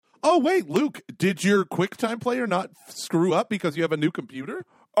Oh, wait, Luke, did your QuickTime player not screw up because you have a new computer?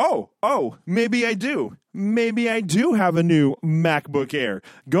 Oh, maybe I do. Maybe I do have a new MacBook Air.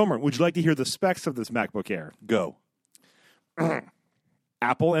 Gomer, would you like to hear the specs of this MacBook Air? Go.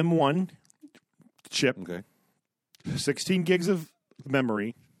 Apple M1 chip, Okay. 16 gigs of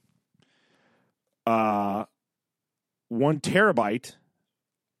memory, 1 terabyte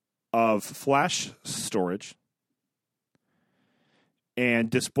of flash storage,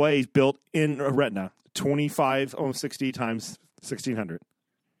 and displays built in Retina, 2560 times 1600.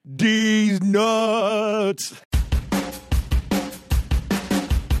 These nuts.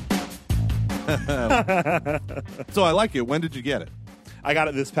 So I like it. When did you get it? I got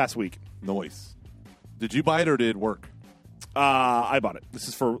it this past week. Noise. Did you buy it or did it work? I bought it.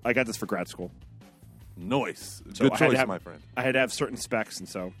 I got this for grad school. Noise. So Good I had choice, to have, my friend. I had to have certain specs, and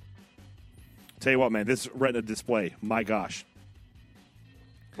so tell you what, man, this Retina display, my gosh.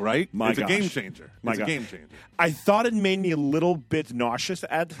 Right? My it's gosh. a game changer. My It's a gosh. game changer. I thought it made me a little bit nauseous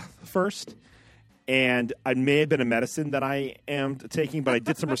at first, and it may have been a medicine that I am taking, but I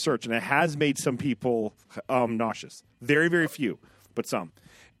did some research, and it has made some people nauseous. Very, very few, but some.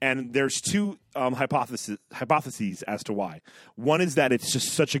 And there's two hypotheses as to why. One is that it's just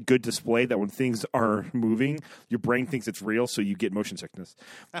such a good display that when things are moving, your brain thinks it's real, so you get motion sickness.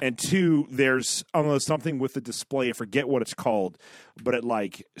 And two, there's something with the display. I forget what it's called, but it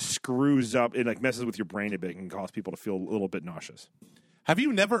like screws up. It like messes with your brain a bit and causes people to feel a little bit nauseous. Have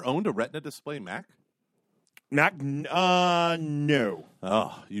you never owned a Retina display Mac? Mac, no.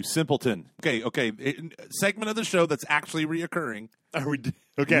 Oh, you simpleton. Okay. Segment of the show that's actually reoccurring. Are we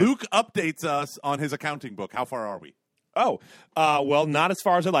okay? Luke updates us on his accounting book. How far are we? Well, not as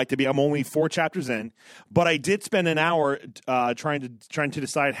far as I'd like to be. I'm only 4 chapters in, but I did spend an hour trying to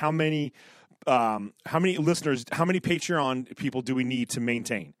decide how many listeners, how many Patreon people do we need to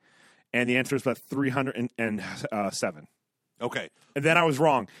maintain, and the answer is about 307. Okay. And then I was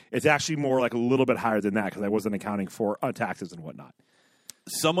wrong. It's actually more like a little bit higher than that because I wasn't accounting for taxes and whatnot.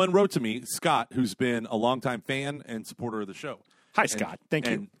 Someone wrote to me, Scott, who's been a longtime fan and supporter of the show. Hi, Scott. Thank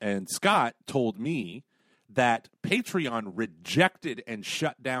you. And Scott told me that Patreon rejected and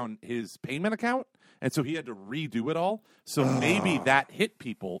shut down his payment account, and so he had to redo it all. So maybe that hit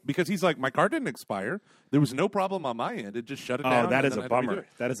people because he's like, my card didn't expire. There was no problem on my end. It just shut it down. Oh, that and is then a I had to redo bummer. it.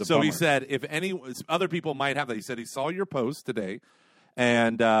 That is a so bummer. he said if any other people might have that. He said he saw your post today.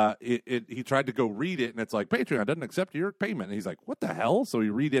 And he tried to go read it, and it's like, Patreon doesn't accept your payment. And he's like, what the hell? So he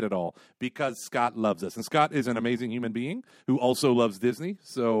redid it all because Scott loves us. And Scott is an amazing human being who also loves Disney.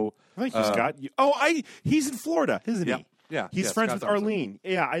 So Thank you, Scott. He's in Florida, isn't he? Yeah. He's friends Scott's with awesome. Arlene.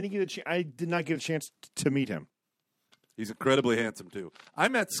 Yeah, I did not get a chance to meet him. He's incredibly handsome, too. I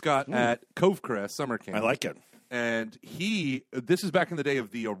met Scott at Covecrest Summer Camp. I like it. And this is back in the day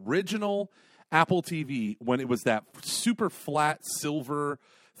of the original Apple TV when it was that super flat silver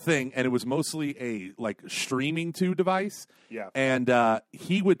thing, and it was mostly a like streaming to device. Yeah. And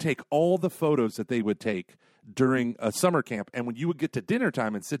he would take all the photos that they would take during a summer camp, and when you would get to dinner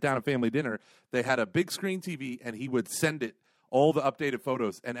time and sit down at family dinner, they had a big screen TV, and he would send it all the updated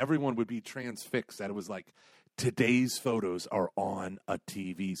photos, and everyone would be transfixed that it was like, today's photos are on a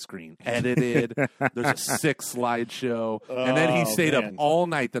TV screen, edited. There's a 6 slideshow. And then he stayed up all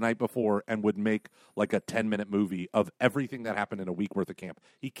night the night before and would make like a 10-minute movie of everything that happened in a week worth of camp.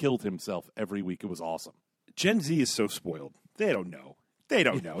 He killed himself every week. It was awesome. Gen Z is so spoiled. They don't know. They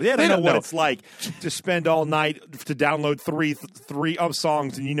don't know what it's like to spend all night to download three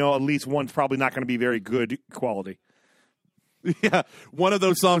songs, and at least one's probably not going to be very good quality. Yeah, one of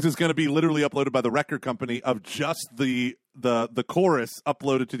those songs is going to be literally uploaded by the record company of just the chorus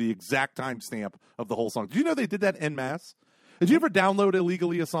uploaded to the exact timestamp of the whole song. Did you know they did that en masse? Did you ever download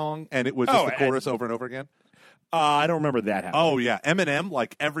illegally a song and it was just the chorus over and over again? I don't remember that happening. Oh, yeah. Eminem,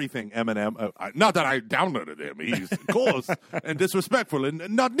 like everything Eminem. Not that I downloaded him. He's coarse and disrespectful and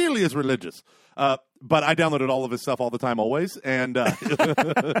not nearly as religious. But I downloaded all of his stuff all the time, always. And there's a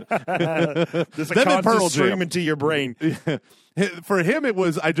then constant Pearl stream Jam. into your brain. For him, it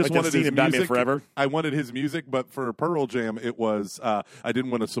was I just Like wanted I've his seen in Batman music. Forever. I wanted his music, but for Pearl Jam, it was I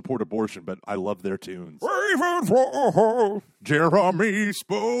didn't want to support abortion, but I love their tunes. Jeremy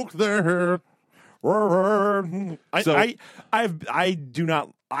spoke there. I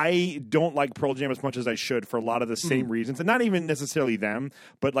don't like Pearl Jam as much as I should for a lot of the same reasons, and not even necessarily them,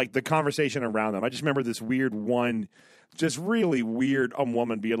 but like the conversation around them. I just remember this weird one, just really weird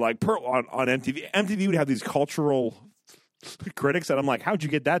woman being like Pearl on MTV. MTV would have these cultural critics, and I'm like, how'd you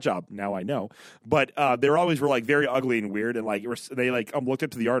get that job? Now I know, but they always were like very ugly and weird, and like they like looked up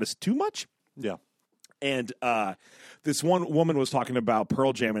to the artist too much. Yeah. And this one woman was talking about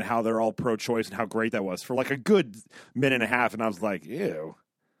Pearl Jam and how they're all pro-choice and how great that was for like a good minute and a half, and I was like, ew.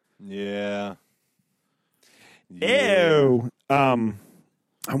 Yeah. Ew.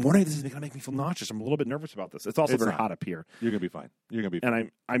 I'm wondering if this is going to make me feel nauseous. I'm a little bit nervous about this. It's also very not. hot up here. You're going to be fine. You're going to be fine.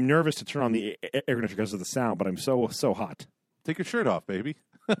 And I'm nervous to turn on the air conditioner because of the sound, but I'm so hot. Take your shirt off, baby.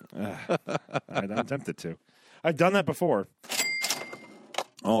 I'm tempted to. I've done that before.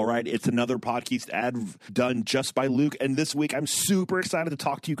 All right, it's another podcast ad done just by Luke, and this week I'm super excited to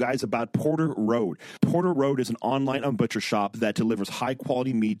talk to you guys about Porter Road. Porter Road is an online butcher shop that delivers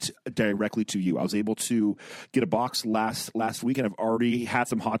high-quality meat directly to you. I was able to get a box last week, and I've already had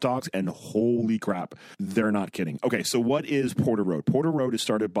some hot dogs, and holy crap, they're not kidding. Okay, so what is Porter Road? Porter Road is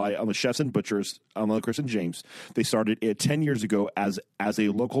started by the chefs and butchers, Chris and James. They started it 10 years ago as a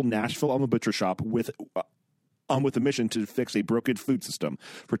local Nashville butcher shop with a mission to fix a broken food system.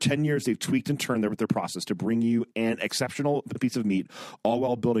 For 10 years, they've tweaked and turned their process to bring you an exceptional piece of meat, all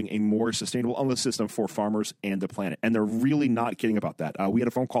while building a more sustainable system for farmers and the planet. And they're really not kidding about that. We had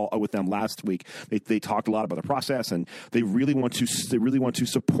a phone call with them last week. They talked a lot about the process, and they really want to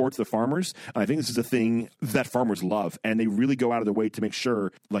support the farmers. And I think this is a thing that farmers love, and they really go out of their way to make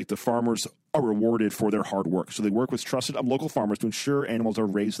sure like the farmers are rewarded for their hard work. So they work with trusted local farmers to ensure animals are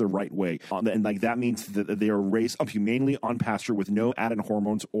raised the right way. And like that means that they are raised humanely on pasture with no added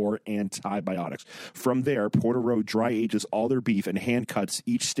hormones or antibiotics. From there, Porter Road dry ages all their beef and hand cuts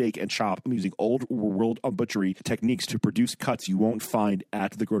each steak and chop using old world butchery techniques to produce cuts you won't find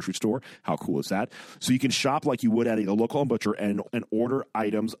at the grocery store. How cool is that? So you can shop like you would at a local butcher and order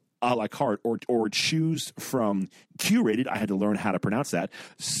items a la carte or choose from curated, I had to learn how to pronounce that,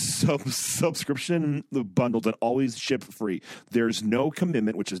 subscription bundles that always ship free. There's no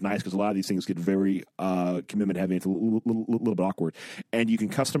commitment, which is nice because a lot of these things get very commitment heavy. It's a little bit awkward. And you can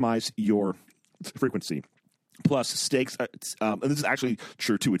customize your frequency. Plus, steaks, and this is actually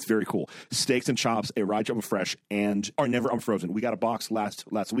true, too. It's very cool. Steaks and chops arrive fresh and are never unfrozen. We got a box last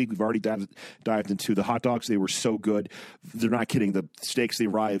week. We've already dived into the hot dogs. They were so good. They're not kidding. The steaks, they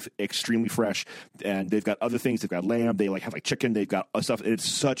arrive extremely fresh, and they've got other things. They've got lamb. They have chicken. They've got stuff.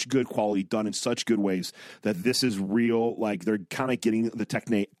 It's such good quality, done in such good ways that this is real. Like, they're kind of getting the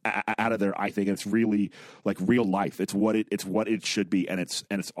technique out of there, I think. And it's really like real life. It's what it should be, and it's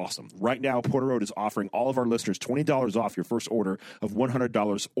awesome. Right now, Porter Road is offering all of our listeners $20 off your first order of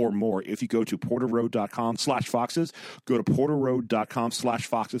 $100 or more if you go to porterroad.com/foxes. Go to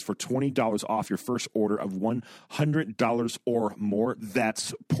porterroad.com/foxes for $20 off your first order of $100 or more.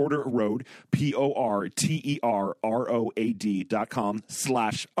 That's Porter Road,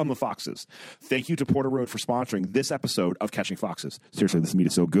 PorterRoad.com/foxes. Thank you to Porter Road for sponsoring this episode of Catching Foxes. Seriously, this meat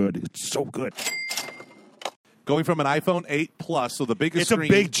is so good. It's so good. Going from an iPhone 8 Plus, so the biggest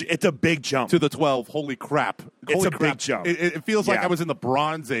screen, it's a big jump to the 12. Holy crap! Big jump. It feels like I was in the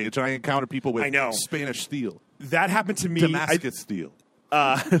Bronze Age and I encountered people with Spanish steel. That happened to me. Damascus steel.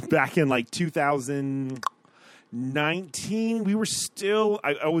 Back in like 2019, we were still.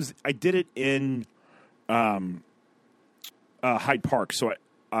 I did it in Hyde Park, so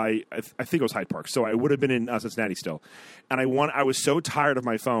I think it was Hyde Park, so I would have been in Cincinnati still. And I was so tired of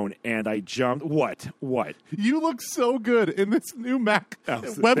my phone, and I jumped. What? You look so good in this new Mac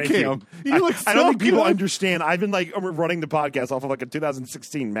webcam. You look so I don't think good. people understand. I've been like running the podcast off of like a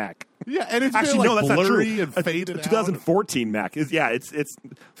 2016 Mac. Yeah, and it's actually been, like, no, that's blurry not true. And faded a 2014 Mac. It's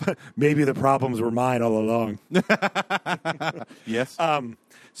maybe the problems were mine all along. Yes.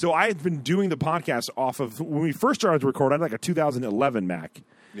 So I had been doing the podcast off of when we first started to record. I had like a 2011 Mac.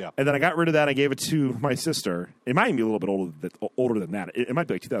 Yeah. And then I got rid of that. I gave it to my sister. It might be a little bit older than that. It might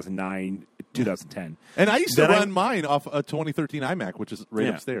be like 2009, 2010. And I used to run mine off a 2013 iMac, which is right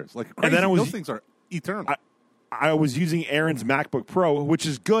upstairs. Like crazy. And then those things are eternal. I was using Erin's MacBook Pro, which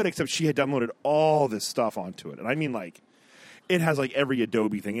is good, except she had downloaded all this stuff onto it. And I mean, like, it has like every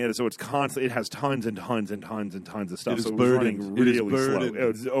Adobe thing in it, so it's constant. It has tons and tons and tons and tons of stuff. It is so it was running really slow. It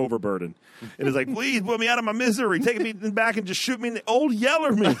was overburdened. It is like, please put me out of my misery. Take me back and just shoot me in the old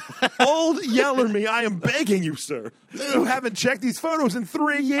Yeller me. Old Yeller me. I am begging you, sir. You haven't checked these photos in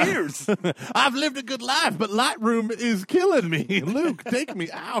 3 years. I've lived a good life, but Lightroom is killing me. Luke, take me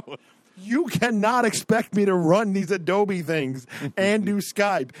out. You cannot expect me to run these Adobe things and do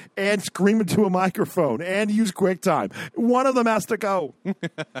Skype and scream into a microphone and use QuickTime. One of them has to go.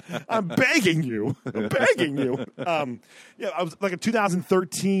 I'm begging you. I was like a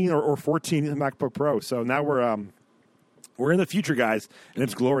 2013 or 14 MacBook Pro. So now we're in the future, guys, and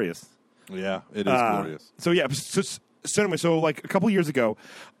it's glorious. Yeah, it is glorious. So yeah, so anyway, so like a couple years ago,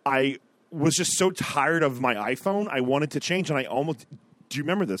 I was just so tired of my iPhone. I wanted to change, and I almost Do you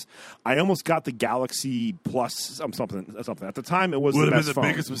remember this? I almost got the Galaxy Plus something. At the time, it was Would the have best been the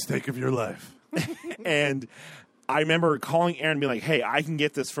phone. biggest mistake of your life. And I remember calling Erin and being like, "Hey, I can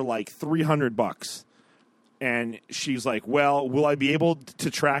get this for like $300." And she's like, "Well, will I be able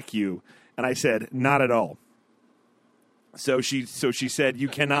to track you?" And I said, "Not at all." So she said, "You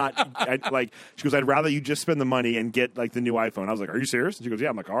cannot." She goes, "I'd rather you just spend the money and get like the new iPhone." I was like, "Are you serious?" And she goes, "Yeah."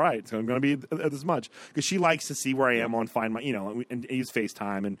 I'm like, "All right, so I'm going to be this much," because she likes to see where I am on Find My, and use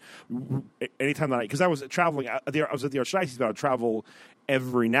FaceTime. And anytime that because I was traveling, I was at the Archdiocese, but I would travel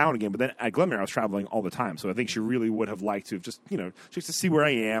every now and again. But then at Glenmere, I was traveling all the time. So I think she really would have liked to have just to see where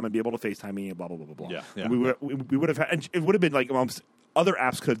I am and be able to FaceTime me and blah blah blah blah blah. Yeah. And we would have had, and it would have been like other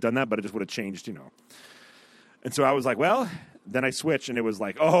apps could have done that, but it just would have changed, And so I was like, well, then I switched, and it was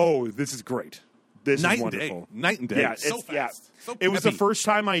like, oh, this is great. This Night is and wonderful. day. Night and day. Yeah, So it's, fast. yeah. So It was the peppy. first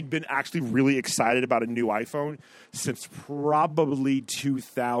time I'd been actually really excited about a new iPhone since probably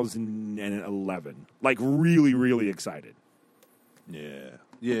 2011. Like, really, really excited. Yeah.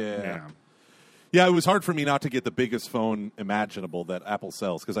 Yeah, it was hard for me not to get the biggest phone imaginable that Apple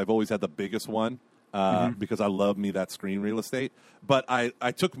sells because I've always had the biggest one because I love me that screen real estate. But I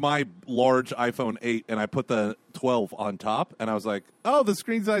took my large iPhone 8 and I put the 12 on top, and I was like, oh, the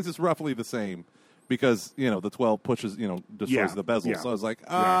screen size is roughly the same because, the 12 pushes, destroys the bezel. Yeah. So I was like,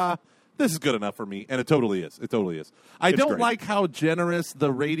 this is good enough for me. And it totally is. It totally is. I don't great. like how generous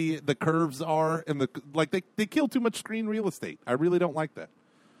the curves are, and they kill too much screen real estate. I really don't like that.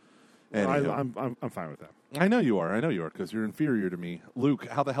 Anywho. I'm fine with that. I know you are, because you're inferior to me. Luke,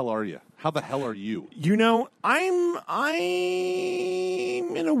 how the hell are you? How the hell are you? I'm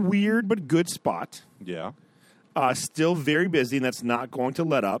in a weird but good spot. Yeah. Still very busy, and that's not going to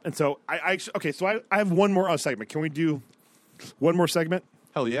let up. And so I have one more segment. Can we do one more segment?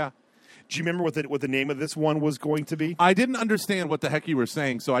 Hell yeah. Do you remember what the name of this one was going to be? I didn't understand what the heck you were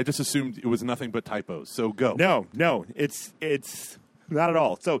saying, so I just assumed it was nothing but typos. So go. No, it's not at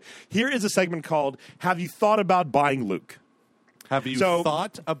all. So here is a segment called "Have You Thought About Buying Luke?" Have you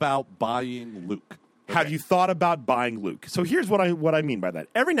thought about buying Luke? Have you thought about buying Luke? So here's what I mean by that.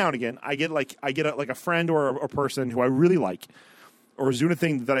 Every now and again, I get a friend or a person who I really like, or is doing a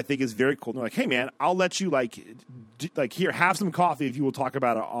thing that I think is very cool. And they're like, "Hey man, I'll let you here have some coffee if you will talk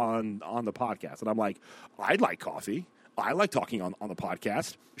about it on the podcast." And I'm like, "I'd like coffee. I like talking on the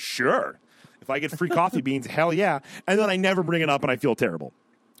podcast. Sure, if I get free coffee beans, hell yeah." And then I never bring it up, and I feel terrible.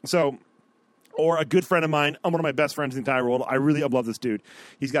 So. Or a good friend of mine, I'm one of my best friends in the entire world. I really love this dude.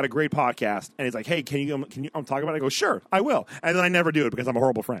 He's got a great podcast, and he's like, "Hey, can you talk about it?" I go, "Sure, I will." And then I never do it because I'm a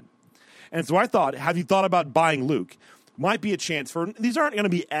horrible friend. And so I thought, have you thought about buying Luke? Might be a chance for these aren't going to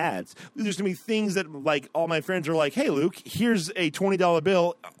be ads. There's going to be things that all my friends are like, "Hey, Luke, here's a $20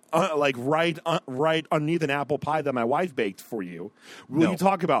 bill, right underneath an apple pie that my wife baked for you. Will you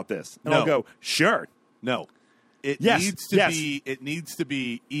talk about this?" And I'll go, "Sure." No. It Yes, needs to yes. be. It needs to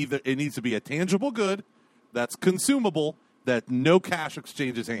be a tangible good that's consumable that no cash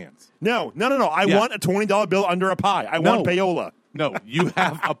exchanges hands. No. I want a $20 bill under a pie. I want payola. No, you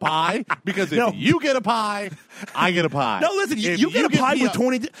have a pie because if No. you get a pie, I get a pie. No, listen, If you get a pie me with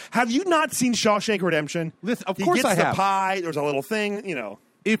 20. Have you not seen Shawshank Redemption? Listen, of He course gets I the have. pie. There's a little thing,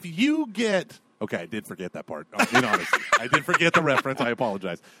 If you get... Okay, I did forget that part. In honesty, I did forget the reference. I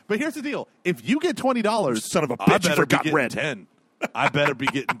apologize. But here's the deal. If you get $20... Son of a I bitch, you better be forgot getting red. 10. I better be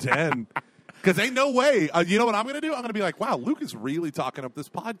getting 10. Because ain't no way. You know what I'm going to do? I'm going to be like, wow, Luke is really talking up this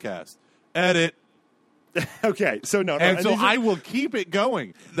podcast. Edit. Okay, so no. And so I will keep it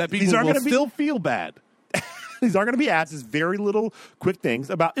going. That people aren't will gonna be- still feel bad. These aren't going to be ads. It's very little quick things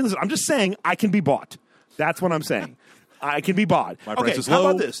about. Listen, I'm just saying I can be bought. That's what I'm saying. I can be bought. My price is how low.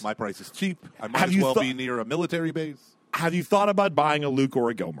 about this? My price is cheap. I might Have as you well thought- be near a military base. Have you thought about buying a Luke or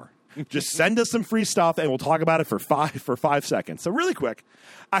a Gomer? Just send us some free stuff, and we'll talk about it for 5 seconds. So really quick,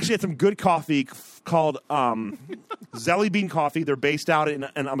 I actually had some good coffee called Zelly Bean Coffee. They're based out in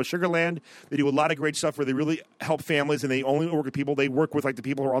Sugar Land. They do a lot of great stuff where they really help families, and they only work with people. They work with the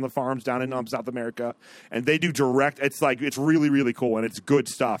people who are on the farms down in South America, and they do direct. It's really really cool, and it's good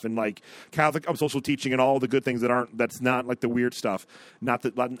stuff, and Catholic social teaching and all the good things that's not the weird stuff, not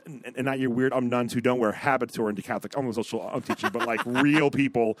your weird nuns who don't wear habits who are into Catholic social teaching, but real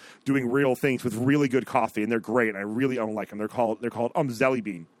people doing real things with really good coffee, and they're great. And I really don't like them. They're called Zelly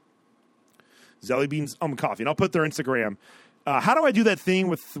Bean. Zelly Beans coffee, and I'll put their Instagram. How do I do that thing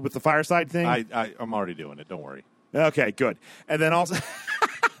with the fireside thing? I'm already doing it. Don't worry. Okay, good. And then also,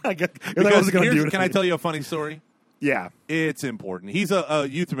 I Because wasn't going to do it. can I tell you a funny story? Yeah. It's important. He's a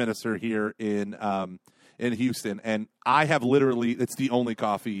youth minister here in in Houston, and I have literally, it's the only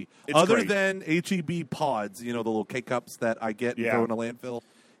coffee other great. than HEB pods, you know, the little K-cups that I get and throw in a landfill.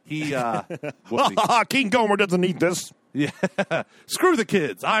 He, whoopsie. King Gomer doesn't eat this. Yeah, screw the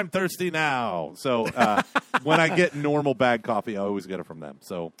kids. I'm thirsty now. So when I get normal bag coffee, I always get it from them.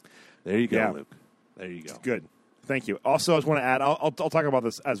 So there you go, Luke. There you go. Good. Thank you. Also, I just want to add, I'll talk about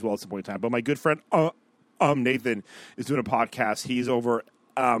this as well at some point in time, but my good friend Nathan is doing a podcast. He's over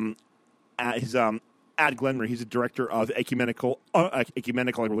at Glenmary. He's a director of ecumenical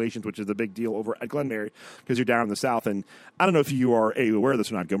relations, which is a big deal over at Glenmary because you're down in the South. And I don't know if you are aware of this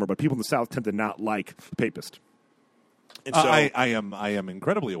or not, Gomer, but people in the South tend to not like papist. And so, I am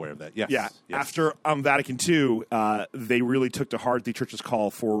incredibly aware of that. Yes. Yeah. Yes. After Vatican II, they really took to heart the church's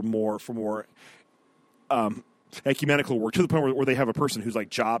call for more ecumenical work, to the point where they have a person whose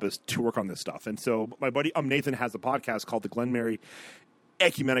job is to work on this stuff. And so my buddy Nathan has a podcast called the Glenmary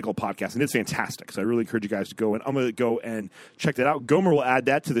Ecumenical Podcast, and it's fantastic. So I really encourage you guys to go, and I'm going to go and check that out. Gomer will add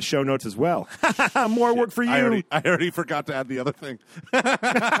that to the show notes as well. More work for you. I already forgot to add the other thing.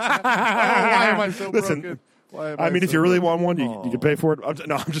 Why am I so broken? I mean, if you really want one, you can pay for it.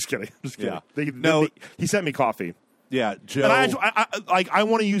 I'm just kidding. Yeah. He sent me coffee. Yeah, Joe. And I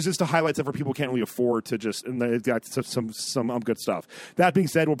want to use this to highlight stuff where people can't really afford to just, and they've got some good stuff. That being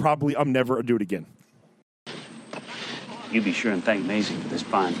said, we'll probably never do it again. You be sure and thank Maisie for this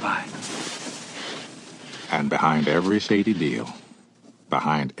fine pie. And behind every shady deal,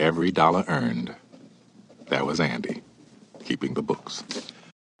 behind every dollar earned, there was Andy, keeping the books.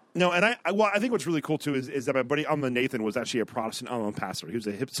 No, and I think what's really cool too is that my buddy Nathan was actually a Protestant pastor. He was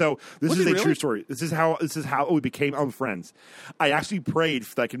a hip. So this is a true story. This is how we became friends. I actually prayed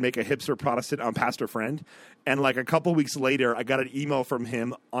that I could make a hipster Protestant pastor friend, and a couple weeks later, I got an email from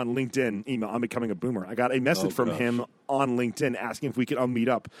him on LinkedIn. I'm becoming a boomer. I got a message from him on LinkedIn asking if we could meet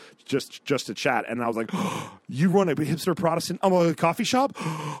up just to chat, and I was like, oh, "You run a hipster Protestant a coffee shop?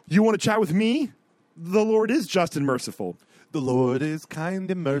 You want to chat with me? The Lord is just and merciful." The Lord is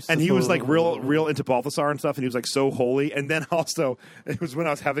kind and merciful. And he was real into Balthasar and stuff, and he was so holy. And then also, it was when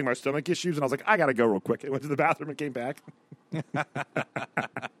I was having my stomach issues, and I was like, I got to go real quick. I went to the bathroom and came back.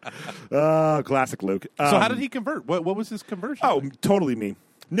 Classic Luke. So how did he convert? What was his conversion? Oh, totally me.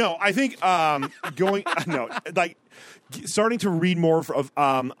 No, I think starting to read more of.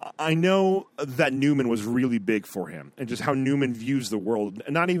 I know that Newman was really big for him, and just how Newman views the world.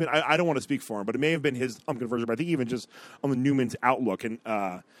 Not even I don't want to speak for him, but it may have been his conversion. But I think even just on the Newman's outlook, and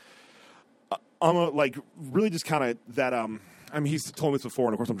really just kind of that. I mean, he's told me this before,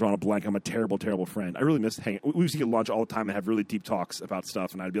 and of course I'm drawing a blank. I'm a terrible, terrible friend. I really miss hanging. We used to get lunch all the time and have really deep talks about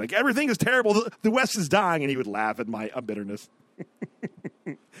stuff, and I'd be like, everything is terrible. The West is dying, and he would laugh at my bitterness.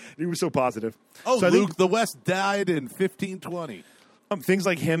 He was so positive. Oh, so Luke, the West died in 1520. Things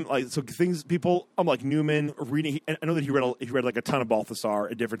like him, people. Like Newman reading. I know that he read a ton of Balthasar,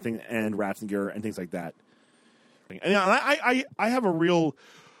 a different thing, and Ratzinger and things like that. And I have a real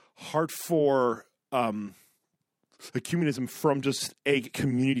heart for ecumenism from just a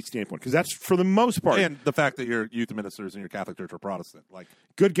community standpoint, because that's for the most part. And the fact that your youth ministers in your Catholic Church are Protestant,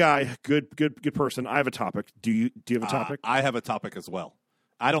 good guy, good person. I have a topic. Do you have a topic? I have a topic as well.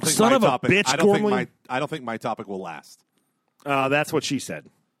 I don't think Son my of topic. A bitch, I don't think my topic will last. That's what she said.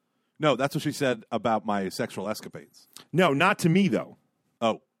 No, that's what she said about my sexual escapades. No, not to me though.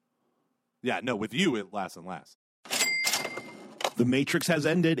 Oh, yeah, no. With you, it lasts and lasts. The Matrix has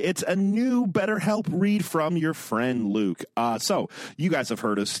ended. It's a new BetterHelp read from your friend Luke. So you guys have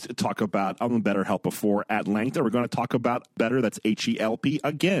heard us talk about BetterHelp before at length, and we're going to talk about Better, that's H-E-L-P,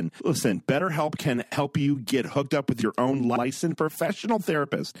 again. Listen, BetterHelp can help you get hooked up with your own licensed professional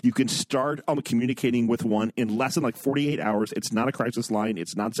therapist. You can start communicating with one in less than 48 hours. It's not a crisis line.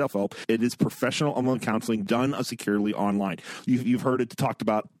 It's not self-help. It is professional online counseling done securely online. You've heard it talked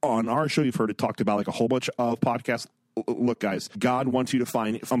about on our show. You've heard it talked about a whole bunch of podcasts. Look, guys, God wants you to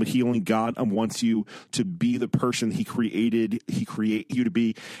find a healing. God wants you to be the person He created you to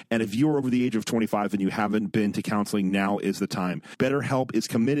be. And if you're over the age of 25 and you haven't been to counseling, now is the time. BetterHelp is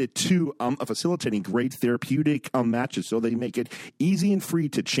committed to facilitating great therapeutic matches, so they make it easy and free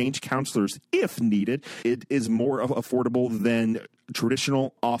to change counselors if needed. It is more affordable than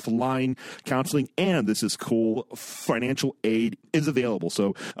traditional offline counseling, and this is cool, financial aid is available.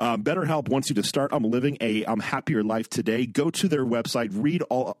 So BetterHelp wants you to start living a happier life today. Go to their website, read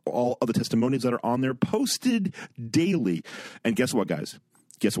all of the testimonies that are on there, posted daily, and guess what, guys?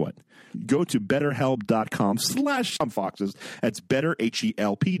 Guess what? Go to betterhelp.com/foxes. That's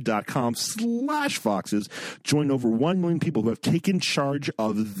betterhelp.com/foxes. Join over 1 million people who have taken charge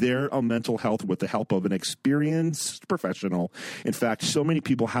of their mental health with the help of an experienced professional. In fact, so many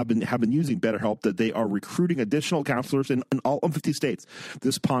people have been using BetterHelp that they are recruiting additional counselors in all 50 states.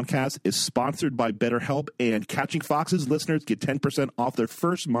 This podcast is sponsored by BetterHelp, and Catching Foxes listeners get 10% off their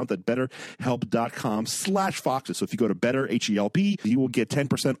first month at betterhelp.com/foxes. So if you go to BetterHelp, you will get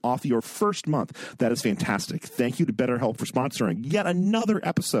 10% off your first month. That is fantastic. Thank you to BetterHelp for sponsoring yet another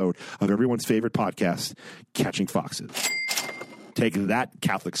episode of everyone's favorite podcast, Catching Foxes. Take that,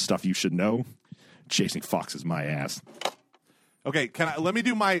 Catholic stuff you should know. Chasing foxes, my ass. Okay, let me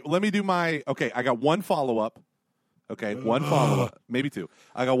do my okay, I got one follow-up. Okay, one follow-up, maybe two.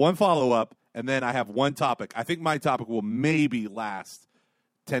 I got one follow-up, and then I have one topic. I think my topic will maybe last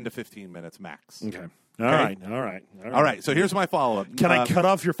 10 to 15 minutes max. Okay. All right. All right, so here's my follow-up. Can I cut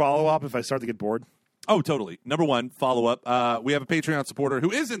off your follow-up if I start to get bored? Oh, totally. Number one, follow-up. We have a Patreon supporter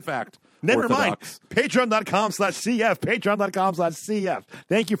who is, in fact, Never Orthodox. mind. Patreon.com/CF. Patreon.com/CF.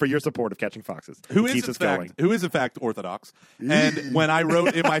 Thank you for your support of Catching Foxes. Who It is, keeps in us fact, going. who is, in fact, Orthodox. And when I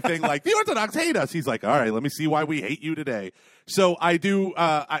wrote in my thing, like, the Orthodox hate us, he's like, all right, let me see why we hate you today. So I do,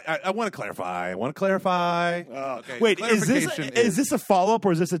 I want to clarify. Okay. Wait, is clarification this a follow-up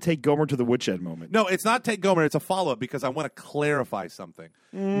or is this a take Gomer to the woodshed moment? No, it's not take Gomer. It's a follow-up because I want to clarify something.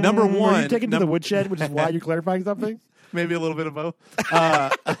 Number one. Are you taking to the woodshed, which is why you're clarifying something? Maybe a little bit of both.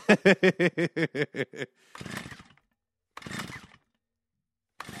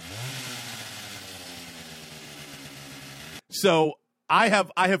 So I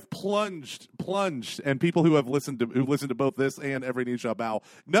have plunged, and people who have listened to both this and Every Knee Shall Bow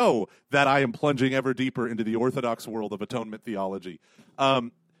know that I am plunging ever deeper into the Orthodox world of atonement theology.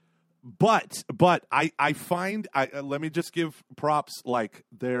 But I find let me just give props, like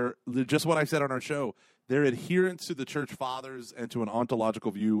they're just what I said on our show. Their adherence to the church fathers and to an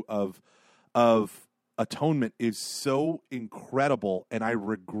ontological view of atonement is so incredible, and I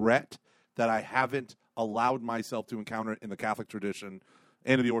regret that I haven't allowed myself to encounter it in the Catholic tradition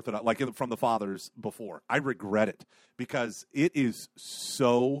and in the Orthodox, like from the fathers before. I regret it because it is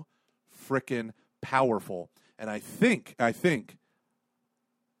so freaking powerful, and I think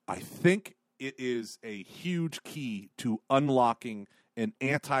it is a huge key to unlocking an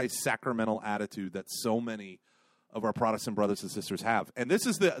anti-sacramental attitude that so many of our Protestant brothers and sisters have. And this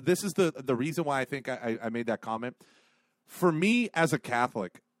is the reason why I think I made that comment. For me as a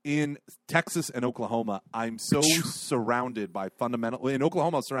Catholic in Texas and Oklahoma, I'm so surrounded by in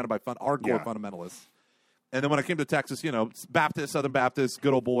Oklahoma, I was surrounded by hardcore fundamentalists. And then when I came to Texas, Baptist, Southern Baptist,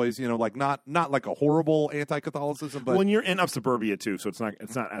 good old boys, like not like a horrible anti-Catholicism, but when you're in suburbia too, so it's not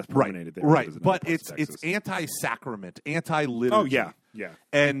as permeated there. Right. But it's anti-sacrament, anti-liturgy. Oh yeah.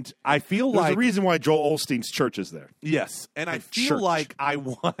 And I feel There's like a reason why Joel Osteen's church is there. yes, and I feel like I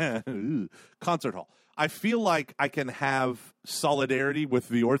want concert hall. I feel like I can have solidarity with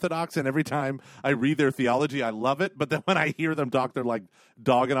the Orthodox, and every time I read their theology, I love it. But then when I hear them talk, they're like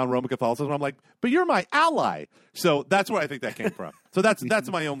dogging on Roman Catholicism. I'm like, but you're my ally. So that's where I think that came from. So that's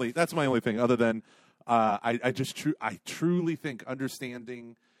my only thing. Other than I truly think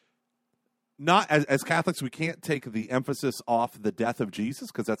understanding. Not as Catholics, we can't take the emphasis off the death of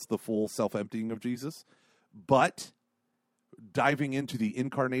Jesus because that's the full self-emptying of Jesus, but diving into the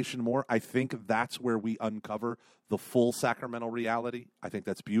incarnation more, I think that's where we uncover the full sacramental reality. I think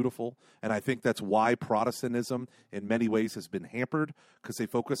that's beautiful, and I think that's why Protestantism in many ways has been hampered, because they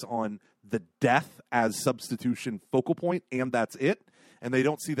focus on the death as substitution focal point, and that's it. And they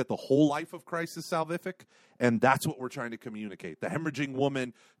don't see that the whole life of Christ is salvific, and that's what we're trying to communicate. The hemorrhaging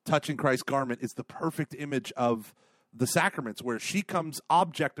woman touching Christ's garment is the perfect image of the sacraments, where she comes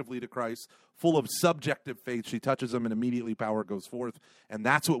objectively to Christ, full of subjective faith. She touches him, and immediately power goes forth. And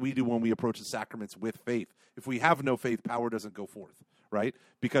that's what we do when we approach the sacraments with faith. If we have no faith, power doesn't go forth, right?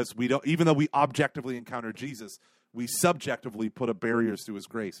 Because we don't, even though we objectively encounter Jesus, we subjectively put up barriers to his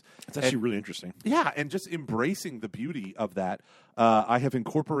grace. It's actually really interesting. Yeah, and just embracing the beauty of that. I have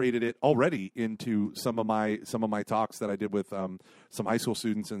incorporated it already into some of my talks that I did with some high school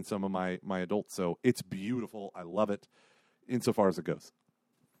students and some of my adults. So it's beautiful. I love it insofar as it goes.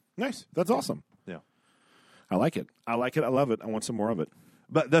 Nice. That's awesome. Yeah. I like it. I love it. I want some more of it.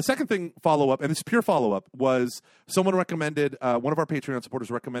 But the second thing, follow-up, and it's pure follow-up, was someone recommended, one of our Patreon supporters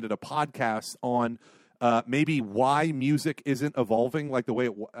recommended a podcast on maybe why music isn't evolving like the way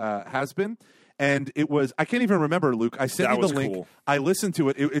it has been. And it was, I can't even remember, Luke. I sent you the link. Cool. I listened to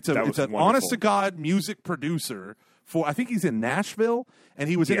it. It's an honest-to-God music producer for, I think he's in Nashville, and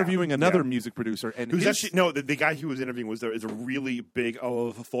he was interviewing another music producer. And who's actually the guy he was interviewing is a really big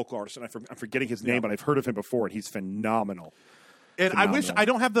folk artist, and I'm forgetting his name, but I've heard of him before, and he's phenomenal. And I wish I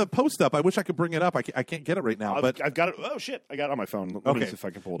don't have the post up. I wish I could bring it up. I can't get it right now. But I've got it. Oh shit! I got it on my phone. Let me see if I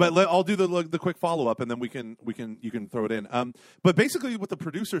can pull it. But I'll do the quick follow up, and then you can throw it in. But basically, what the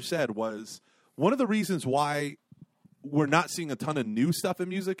producer said was one of the reasons why we're not seeing a ton of new stuff in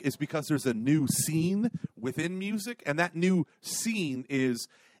music is because there's a new scene within music, and that new scene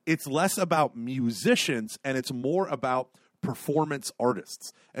it's less about musicians and it's more about performance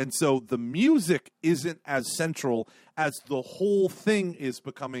artists. And so the music isn't as central as the whole thing is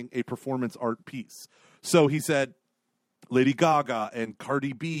becoming a performance art piece. So he said Lady Gaga and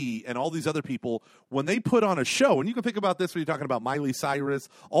Cardi B and all these other people, when they put on a show, and you can think about this when you're talking about Miley Cyrus,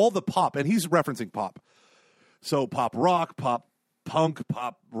 all the pop, and he's referencing pop. So pop rock, pop punk,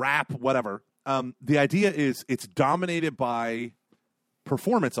 pop rap, whatever. The idea is it's dominated by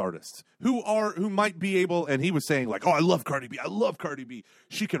performance artists who might be able, and he was saying like, oh, I love Cardi B.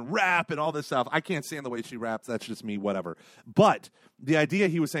 She can rap and all this stuff. I can't stand the way she raps. That's just me, whatever. But the idea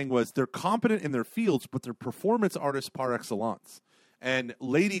he was saying was they're competent in their fields, but they're performance artists par excellence. And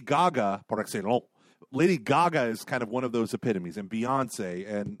Lady Gaga, par excellence, Lady Gaga is kind of one of those epitomes, and Beyonce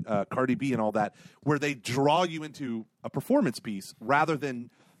and Cardi B and all that, where they draw you into a performance piece rather than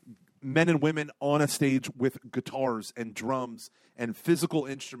men and women on a stage with guitars and drums and physical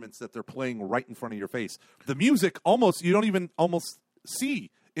instruments that they're playing right in front of your face. The music, you don't even almost see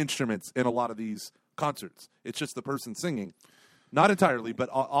instruments in a lot of these concerts. It's just the person singing. Not entirely, but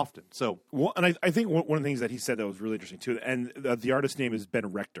often. So, and I think one of the things that he said that was really interesting too, and the artist's name is Ben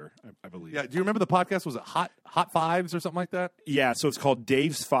Rector, I believe. Yeah, do you remember the podcast? Was it Hot Fives or something like that? Yeah, so it's called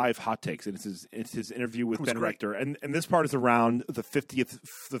Dave's 5 Hot Takes, and it's his interview with Ben Rector, and this part is around the 50th,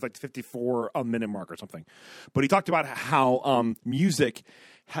 like 54 minute mark or something. But he talked about how music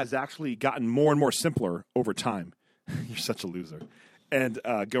has actually gotten more and more simpler over time. You're such a loser. And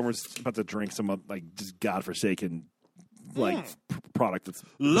Gomer's about to drink some just godforsaken product that's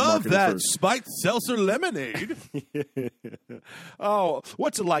love that spiked seltzer lemonade. Oh,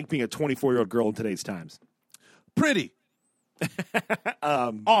 what's it like being a 24-year-old girl in today's times? Pretty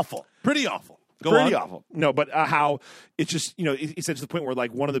awful. Pretty awful. Pretty awful. No, but how it's just, he said to the point where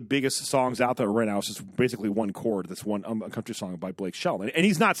one of the biggest songs out there right now is just basically one chord. That's one a country song by Blake Shelton, and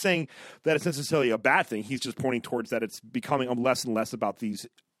he's not saying that it's necessarily a bad thing. He's just pointing towards that it's becoming less and less about these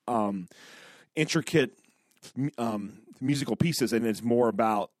intricate musical pieces, and it's more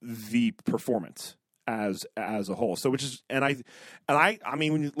about the performance as a whole. So which is, and I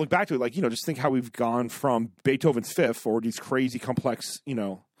mean, when you look back to it, just think how we've gone from Beethoven's Fifth or these crazy complex,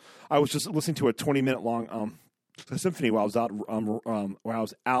 I was just listening to a 20-minute long symphony while I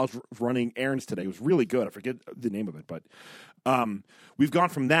was out running errands today. It was really good. I forget the name of it, but we've gone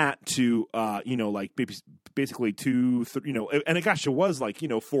from that to basically 2, 3, and gosh, it was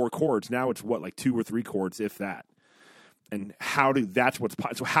 4 chords. Now it's 2 or 3 chords, if that. And how do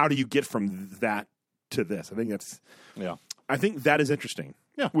you get from that to this? I think I think that is interesting.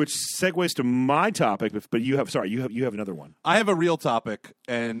 Yeah. Which segues to my topic, but you have another one. I have a real topic,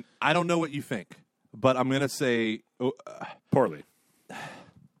 and I don't know what you think, but I'm going to say poorly.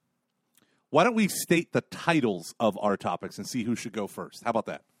 Why don't we state the titles of our topics and see who should go first? How about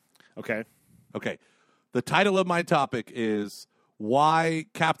that? Okay. The title of my topic is Why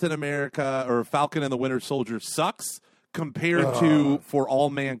Captain America or Falcon and the Winter Soldier sucks compared to For All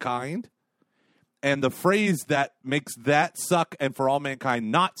Mankind. And the phrase that makes that suck and For All Mankind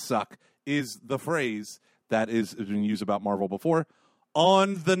not suck is the phrase that has been used about Marvel before.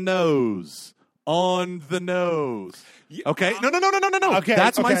 On the nose. On the nose. Okay? No. Okay,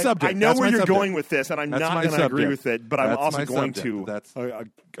 that's my subject. I know that's where you're subject. going with this, and I'm that's not going to agree with it, but I'm also going to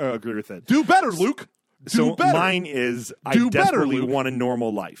agree with it. Do better, Luke. Do better. Mine is I desperately want a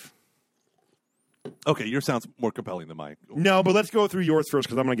normal life. Okay, yours sounds more compelling than mine. No, but let's go through yours first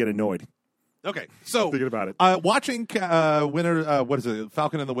because I'm going to get annoyed. Okay, so thinking about it, watching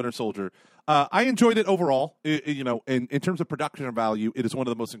Falcon and the Winter Soldier, I enjoyed it overall. In terms of production value, it is one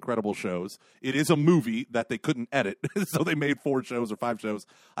of the most incredible shows. It is a movie that they couldn't edit, so they made 4 shows or 5 shows.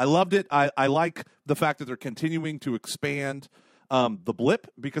 I loved it. I like the fact that they're continuing to expand the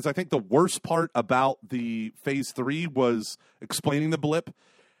blip, because I think the worst part about the Phase 3 was explaining the blip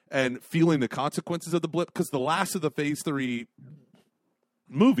and feeling the consequences of the blip, because the last of the Phase 3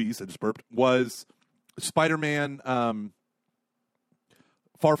 movies, I just burped, was Spider-Man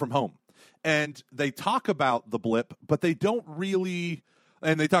Far From Home. And they talk about the blip, but they don't really,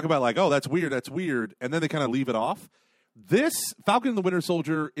 and they talk about oh, that's weird, and then they kind of leave it off. This Falcon and the Winter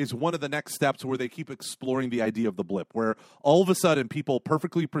Soldier is one of the next steps where they keep exploring the idea of the blip, where all of a sudden people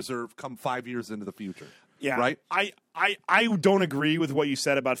perfectly preserved come 5 years into the future. Yeah, right. I don't agree with what you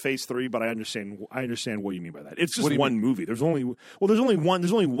said about Phase 3, but I understand what you mean by that. It's just one movie. There's only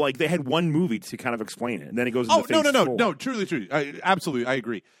one. Like they had one movie to kind of explain it, and then it goes into Phase 4. No, truly, absolutely, I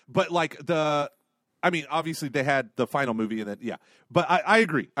agree. But like obviously they had the final movie, and then But I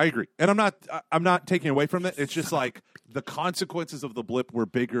agree, and I'm not taking away from it. It's just like the consequences of the blip were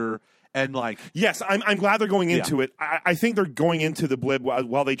bigger. And like, yes, I'm glad they're going into it. I think they're going into the blip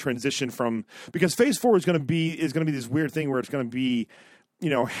while they transition from, because Phase 4 is going to be this weird thing where it's going to be,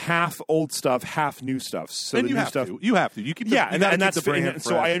 half old stuff, half new stuff. So and the you new have stuff, to. You have to. You keep and that's the brand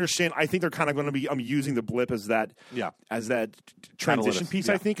so I understand. I think they're kind of going to be using the blip as that transition piece.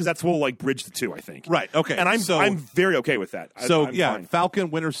 I think because that's what will like bridge the two. I think. Right. Okay. And I'm very okay with that. I'm fine. Falcon,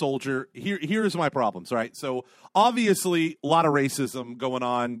 Winter Soldier. Here's my problems. Right. So obviously a lot of racism going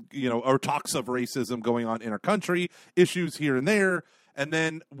on. Or talks of racism going on in our country. Issues here and there, and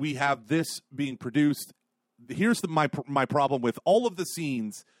then we have this being produced. Here's my problem with all of the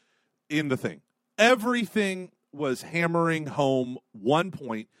scenes in the thing. Everything was hammering home one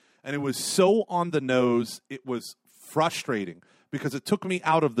point, and it was so on the nose, it was frustrating because it took me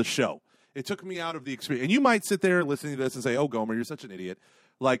out of the show. It took me out of the experience. And you might sit there listening to this and say, oh, Gomer, you're such an idiot.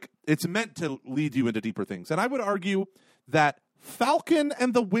 Like, it's meant to lead you into deeper things. And I would argue that Falcon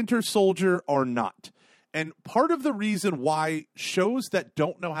and the Winter Soldier are not. And part of the reason why shows that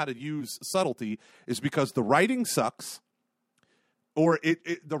don't know how to use subtlety is because the writing sucks, or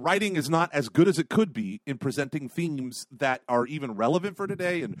the writing is not as good as it could be in presenting themes that are even relevant for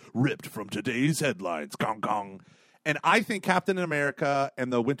today and ripped from today's headlines. Gong, gong. And I think Captain America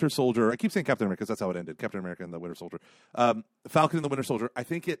and the Winter Soldier, I keep saying Captain America because that's how it ended, Captain America and the Winter Soldier. Falcon and the Winter Soldier, I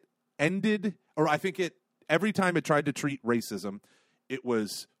think it ended, or I think every time it tried to treat racism, it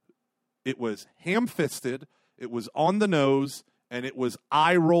was ham-fisted, it was on the nose, and it was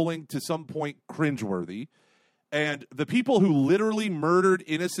eye-rolling to some point cringeworthy. And the people who literally murdered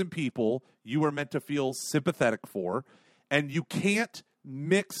innocent people, you were meant to feel sympathetic for. And you can't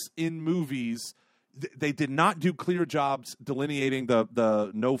mix in movies. They did not do clear jobs delineating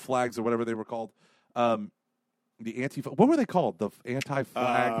the no flags or whatever they were called. The what were they called? The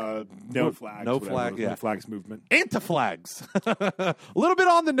anti-flag? No flags. No flag, No flags movement. Anti-flags. A little bit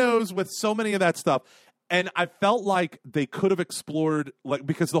on the nose with so many of that stuff. And I felt like they could have explored, like,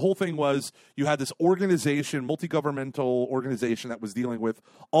 because the whole thing was you had this organization, multi-governmental organization that was dealing with,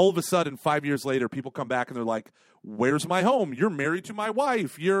 all of a sudden, 5 years later, people come back and they're like, where's my home? You're married to my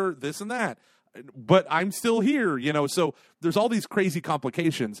wife. You're this and that. But I'm still here, so there's all these crazy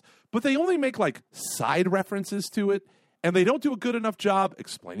complications, but they only make like side references to it, and they don't do a good enough job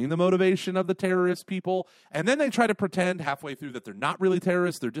explaining the motivation of the terrorist people. And then they try to pretend halfway through that they're not really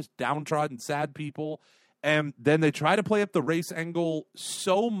terrorists. They're just downtrodden, sad people. And then they try to play up the race angle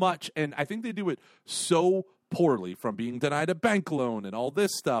so much. And I think they do it so poorly, from being denied a bank loan and all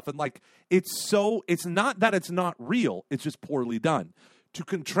this stuff. And like, it's not that it's not real. It's just poorly done. To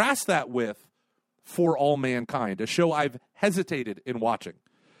contrast that with For All Mankind, a show I've hesitated in watching.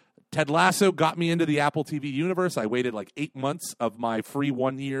 Ted Lasso got me into the Apple TV universe. I waited like 8 months of my free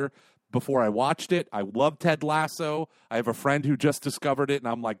 1 year before I watched it. I love Ted Lasso. I have a friend who just discovered it, and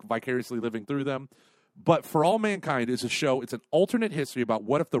I'm like vicariously living through them. But For All Mankind is a show, it's an alternate history about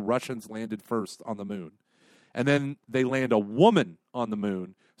what if the Russians landed first on the moon. And then they land a woman on the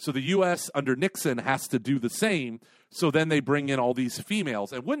moon. So the U.S. under Nixon has to do the same. So then they bring in all these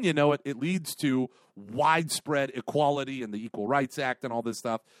females. And wouldn't you know it, it leads to widespread equality and the Equal Rights Act and all this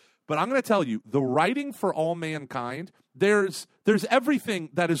stuff. But I'm going to tell you, the writing For All Mankind, there's everything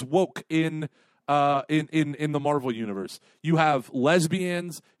that is woke in the Marvel universe. You have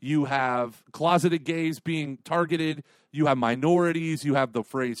lesbians, you have closeted gays being targeted, you have minorities, you have the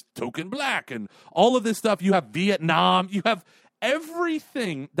phrase token black and all of this stuff. You have Vietnam, you have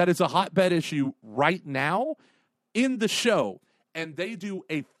everything that is a hotbed issue right now in the show, and they do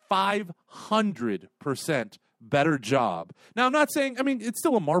a 500% better job. Now, I'm not saying, it's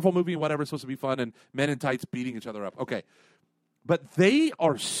still a Marvel movie, whatever, it's supposed to be fun, and men in tights beating each other up. Okay. But they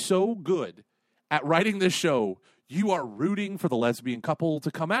are so good at writing this show. You are rooting for the lesbian couple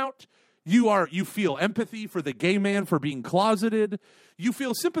to come out. You feel empathy for the gay man for being closeted. You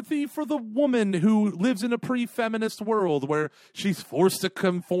feel sympathy for the woman who lives in a pre-feminist world where she's forced to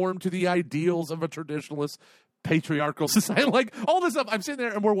conform to the ideals of a traditionalist patriarchal society. Like, all this stuff. I'm sitting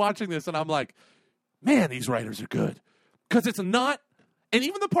there and we're watching this and I'm like, man, these writers are good. Because it's not, and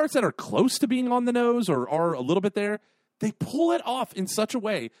even the parts that are close to being on the nose or are a little bit there, they pull it off in such a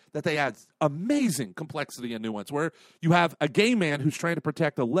way that they add amazing complexity and nuance, where you have a gay man who's trying to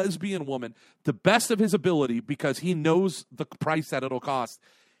protect a lesbian woman the best of his ability because he knows the price that it'll cost.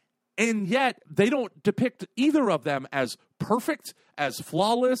 And yet they don't depict either of them as perfect, as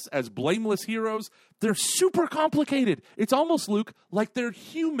flawless, as blameless heroes. They're super complicated. It's almost, Luke, like they're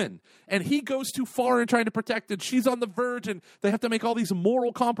human. And he goes too far in trying to protect, and she's on the verge, and they have to make all these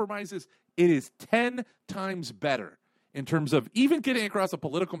moral compromises. It is 10 times better in terms of even getting across a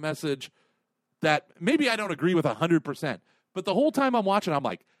political message that maybe I don't agree with 100%. But the whole time I'm watching, I'm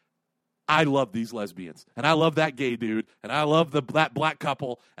like, I love these lesbians, and I love that gay dude, and I love that black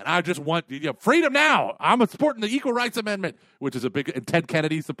couple, and I just want freedom now. I'm supporting the Equal Rights Amendment, which is a big. And Ted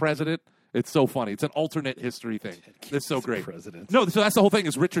Kennedy's the president. It's so funny. It's an alternate history thing. It's so great. President. No, so that's the whole thing.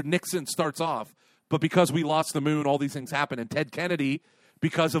 Is Richard Nixon starts off, but because we lost the moon, all these things happen, and Ted Kennedy,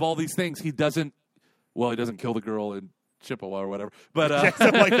 because of all these things, he doesn't kill the girl in Chippewa or whatever, but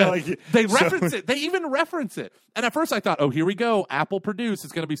they reference it. They even reference it. And at first I thought, oh, here we go. Apple produced.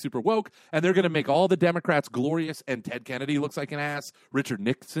 It's going to be super woke, and they're going to make all the Democrats glorious, and Ted Kennedy looks like an ass. Richard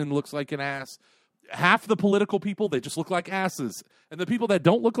Nixon looks like an ass. Half the political people, they just look like asses. And the people that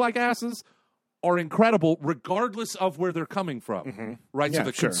don't look like asses are incredible regardless of where they're coming from, right? Yeah, so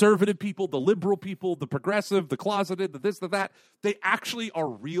the conservative people, the liberal people, the progressive, the closeted, the this, the that, they actually are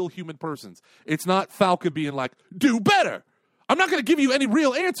real human persons. It's not Falcon being like, do better. I'm not going to give you any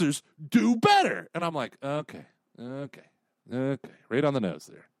real answers. Do better. And I'm like, okay. Right on the nose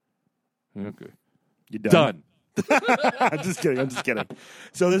there. Okay. You done? I'm just kidding.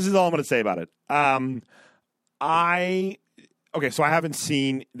 So this is all I'm going to say about it. So I haven't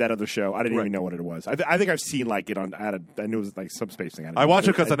seen that other show. I didn't even know what it was. I think I've seen it on. I knew it was like some space thing. I watched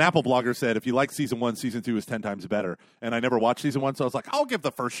it because an Apple blogger said if you like season 1, season 2 is 10 times better. And I never watched season 1, so I was like, I'll give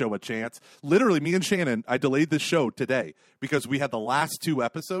the first show a chance. Literally, me and Shannon, I delayed this show today because we had the last 2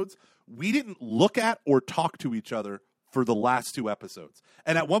 episodes. We didn't look at or talk to each other for the last 2 episodes.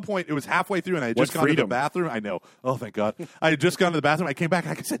 And at one point, it was halfway through, and I had just gone to the bathroom. I know. Oh, thank God. I had just gone to the bathroom. I came back,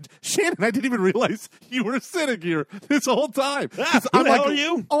 and I said, Shannon, I didn't even realize you were sitting here this whole time. Who the hell are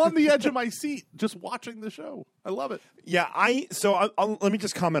you? On the edge of my seat, just watching the show. I love it. Yeah, let me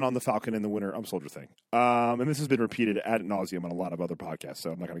just comment on the Falcon and the Winter Soldier thing. And this has been repeated ad nauseum on a lot of other podcasts,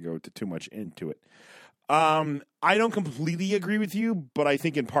 so I'm not going to go too much into it. I don't completely agree with you, but I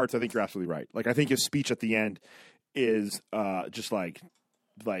think in parts, I think you're absolutely right. Like, I think his speech at the end is just like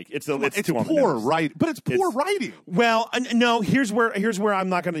it's too poor writing, but it's poor writing. Well, no, here's where I'm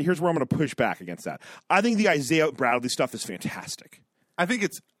going to push back against that. I think the Isaiah Bradley stuff is fantastic. I think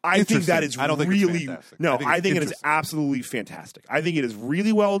that is really no. I think it is absolutely fantastic. I think it is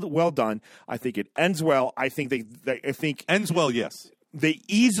really well done. I think it ends well. I think ends well. Yes. They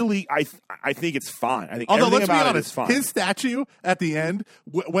easily, I think it's fine. I think although everything let's be about honest, it is fine. His statue at the end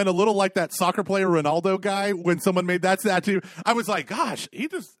went a little like that soccer player Ronaldo guy when someone made that statue. I was like, gosh,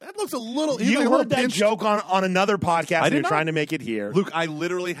 that looks a little. You heard that joke on another podcast. And you're trying to make it here, Luke. I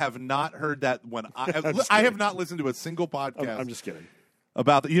literally have not heard that when I have not listened to a single podcast. I'm just kidding.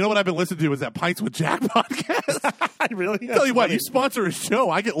 About you know what I've been listening to is that Pints with Jack podcast. Really? Tell you what, you sponsor a show,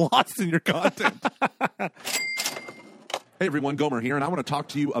 I get lost in your content. Hey everyone, Gomer here, and I want to talk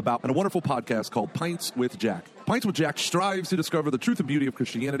to you about a wonderful podcast called Pints with Jack. Pints with Jack strives to discover the truth and beauty of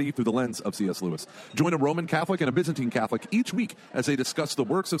Christianity through the lens of C.S. Lewis. Join a Roman Catholic and a Byzantine Catholic each week as they discuss the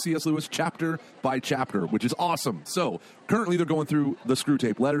works of C.S. Lewis chapter by chapter, which is awesome. So, currently they're going through the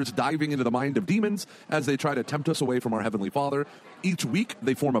Screwtape Letters, diving into the mind of demons as they try to tempt us away from our Heavenly Father. Each week,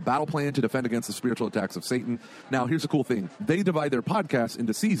 they form a battle plan to defend against the spiritual attacks of Satan. Now, here's the cool thing. They divide their podcasts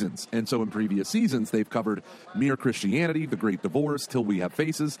into seasons, and so in previous seasons, they've covered Mere Christianity, The Great Divorce, Till We Have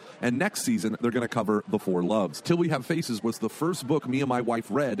Faces, and next season, they're going to cover The Four Loves. Till We Have Faces was the first book me and my wife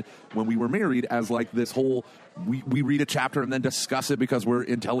read when we were married as like this whole, we read a chapter and then discuss it because we're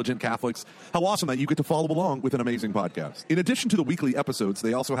intelligent Catholics. How awesome that you get to follow along with an amazing podcast. In addition to the weekly episodes,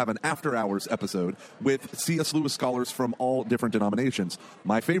 they also have an after-hours episode with C.S. Lewis scholars from all different denominations.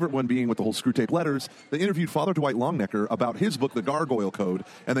 My favorite one being with the whole Screwtape Letters. They interviewed Father Dwight Longnecker about his book, The Gargoyle Code,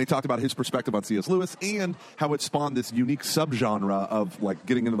 and they talked about his perspective on C.S. Lewis and how it spawned this unique subgenre of like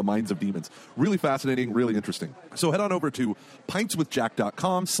getting into the minds of demons. Really fascinating, really interesting. So head on over to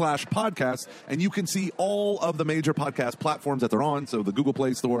pintswithjack.com/podcast and you can see all of the major podcast platforms that they're on. So the Google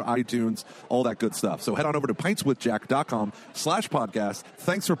Play Store, iTunes, all that good stuff. So head on over to pintswithjack.com/podcast.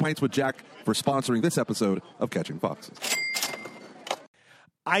 Thanks for Pints with Jack for sponsoring this episode of Catching Foxes.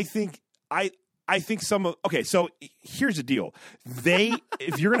 I think I think so here's the deal.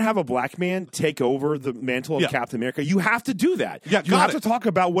 If you're going to have a black man take over the mantle of Captain America, you have to do that. Yeah, you have to talk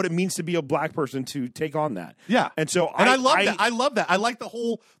about what it means to be a black person to take on that. Yeah. And so I love that. I love that. I like the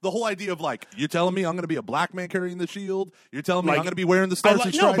whole idea of like, you're telling me I'm going to be a black man carrying the shield. You're telling me I'm going to be wearing the stars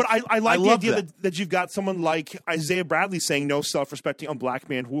and stripes. No, but I like the idea that you've got someone like Isaiah Bradley saying no self-respecting a black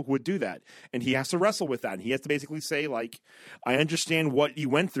man who would do that. And he has to wrestle with that. And he has to basically say, like, I understand what you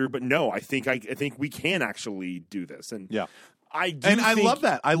went through, but no, I think we can actually do this. And I love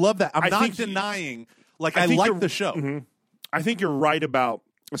that. I love that. I'm not denying. Like, I like the show. Mm-hmm. I think you're right about,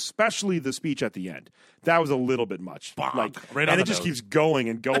 especially the speech at the end. That was a little bit much. Right and it just keeps going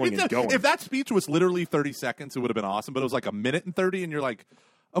and going and going. If that speech was literally 30 seconds, it would have been awesome. But it was like a minute and 30, and you're like,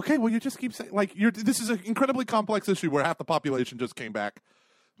 okay, well, you just keep saying, like, this is an incredibly complex issue where half the population just came back,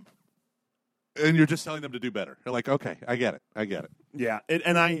 and you're just telling them to do better. You're like, okay, I get it. Yeah,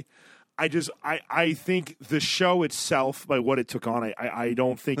 and I think the show itself, by what it took on, I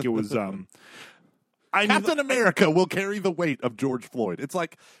don't think it was. Captain America will carry the weight of George Floyd. It's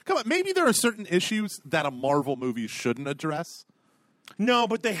like, come on, maybe there are certain issues that a Marvel movie shouldn't address. No,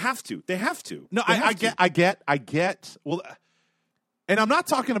 but they have to. They have to. No, I get. Well, and I'm not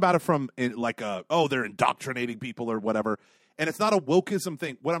talking about it from like they're indoctrinating people or whatever. And it's not a wokeism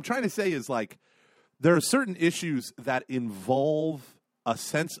thing. What I'm trying to say is, like, there are certain issues that involve a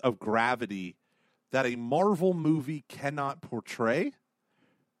sense of gravity that a Marvel movie cannot portray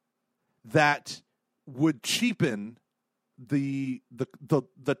that would cheapen the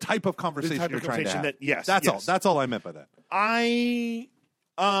type of conversation you're trying to have. That's all I meant by that. I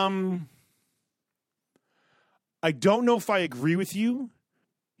don't know if I agree with you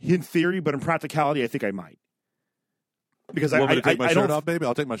in theory, but in practicality, I think I might. Because I take my shirt off, baby.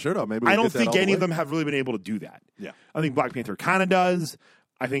 I'll take my shirt off. Maybe I don't think any of them have really been able to do that. Yeah, I think Black Panther kind of does.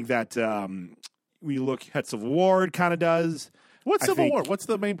 I think that we look at Civil War, it kind of does. What's Civil War? What's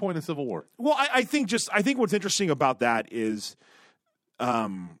the main point of Civil War? Well, I think what's interesting about that is,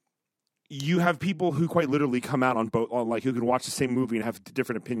 you have people who quite literally come out who can watch the same movie and have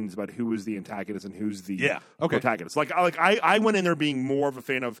different opinions about who is the antagonist and who's the protagonist. Like I went in there being more of a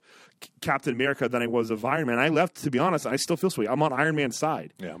fan of Captain America than I was of Iron Man. I left, to be honest, I still feel sweet. I'm on Iron Man's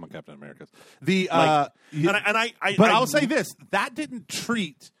side. Yeah, I'm on Captain America's. I'll say this: that didn't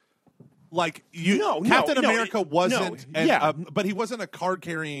treat. Like Captain America wasn't, but he wasn't a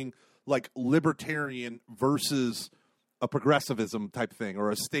card-carrying like libertarian versus a progressivism type thing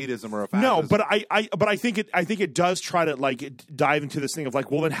or a statism or a fascism. No, but I think it does try to like dive into this thing of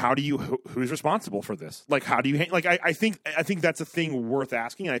like, well, then how do you who's responsible for this? Like, how do you like? I think that's a thing worth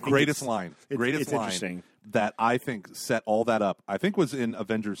asking. And I think greatest line that I think set all that up. I think was in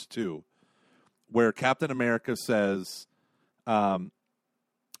Avengers 2, where Captain America says.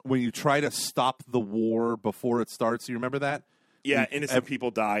 When you try to stop the war before it starts, you remember that? Yeah, innocent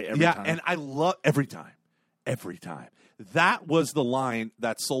people die every time. Yeah, and I love every time. That was the line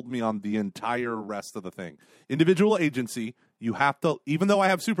that sold me on the entire rest of the thing. Individual agency, you have to, even though I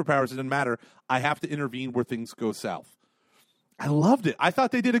have superpowers, it doesn't matter, I have to intervene where things go south. I loved it. I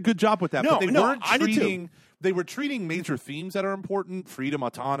thought they did a good job with that. But they were treating major themes that are important, freedom,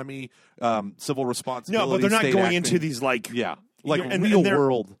 autonomy, civil responsibility. No, but they're not going into these like... Yeah. Like real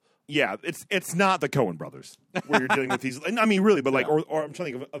world. Yeah, it's not the Coen brothers where you're dealing with these. I mean, really, but like, or I'm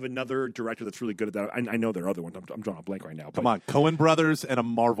trying to think of another director that's really good at that. I know there are other ones. I'm drawing a blank right now. Come on, Coen brothers and a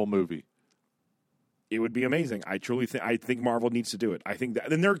Marvel movie. It would be amazing. I truly think Marvel needs to do it. I think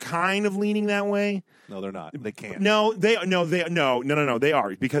that, and they're kind of leaning that way. No, they're not. They can't. No, they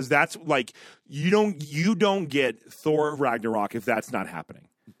are, because that's like you don't get Thor Ragnarok if that's not happening.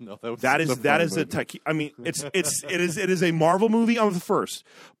 No, that is a I mean, it is a Marvel movie on the first,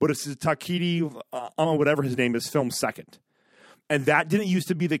 but it's a Takeshi whatever his name is film second, and that didn't used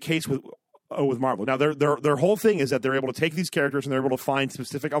to be the case with Marvel. Now their whole thing is that they're able to take these characters and they're able to find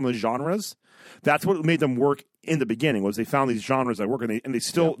specific on the genres. That's what made them work in the beginning, was they found these genres that work, and they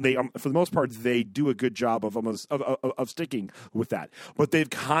still for the most part they do a good job of sticking with that. But they've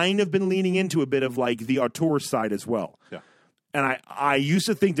kind of been leaning into a bit of like the auteur side as well. Yeah. And I used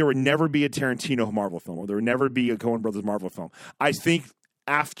to think there would never be a Tarantino Marvel film, or there would never be a Coen Brothers Marvel film. I think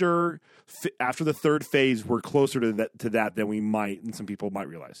after the third phase, we're closer to that than we might, and some people might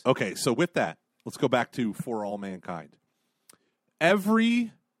realize. Okay, so with that, let's go back to For All Mankind.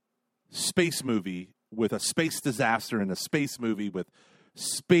 Every space movie with a space disaster and a space movie with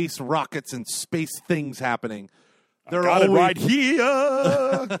space rockets and space things happening. They're all right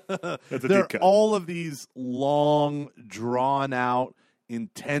here. They're all of these long, drawn out,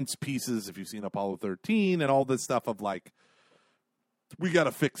 intense pieces. If you've seen Apollo 13 and all this stuff of like, We got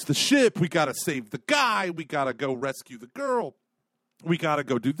to fix the ship. We got to save the guy. We got to go rescue the girl. We got to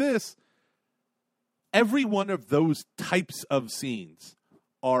go do this. Every one of those types of scenes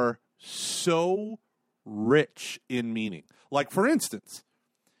are so rich in meaning. Like, for instance,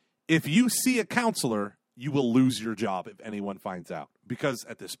 if you see a counselor, you will lose your job if anyone finds out. Because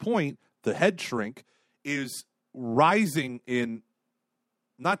at this point, the head shrink is rising in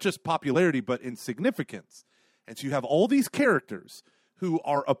not just popularity, but in significance. And so you have all these characters who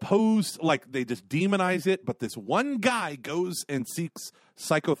are opposed, like they just demonize it, but this one guy goes and seeks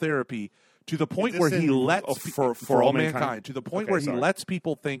psychotherapy to the point where he lets for all mankind, to the point where he lets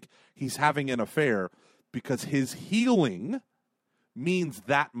people think he's having an affair because his healing means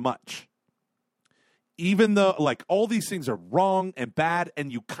that much. Even though, like, all these things are wrong and bad,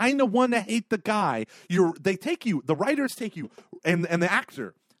 and you kind of want to hate the guy, the writers take you, and the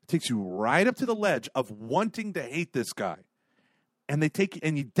actor takes you right up to the ledge of wanting to hate this guy. And they take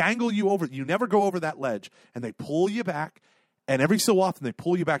and you dangle you over. You never go over that ledge, and they pull you back. And every so often, they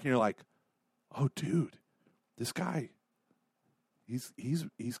pull you back, and you're like, "Oh, dude, this guy,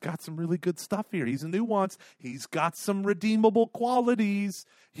 he's got some really good stuff here. He's a nuance. He's got some redeemable qualities.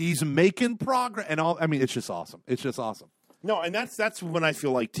 He's making progress." And all. I mean, it's just awesome. It's just awesome. No, and that's when I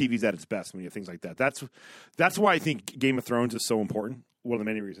feel like TV's at its best when you have things like that. That's why I think Game of Thrones is so important. One of the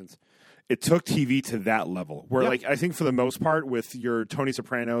many reasons. It took TV to that level where, like, I think for the most part, with your Tony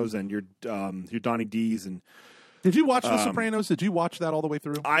Sopranos and your Donnie D's and. Did you watch The Sopranos? Did you watch that all the way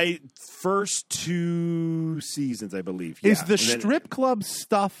through? First 2 seasons, I believe. Is the strip club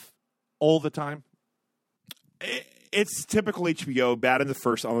stuff all the time? It's typical HBO, bad in the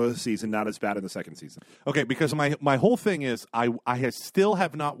first season, not as bad in the second season. Okay, because my whole thing is I still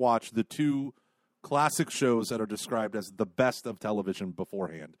have not watched the 2 classic shows that are described as the best of television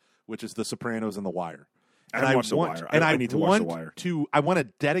beforehand, which is The Sopranos and The Wire. And I watched The Wire. I need to watch The Wire. I want to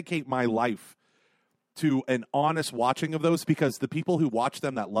dedicate my life to an honest watching of those, because the people who watch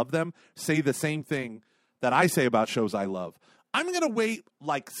them that love them say the same thing that I say about shows I love. I'm going to wait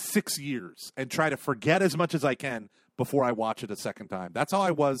like 6 years and try to forget as much as I can before I watch it a second time. That's how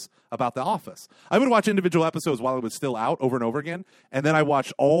I was about The Office. I would watch individual episodes while it was still out over and over again, and then I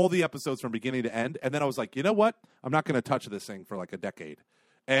watched all the episodes from beginning to end, and then I was like, you know what? I'm not going to touch this thing for like a decade.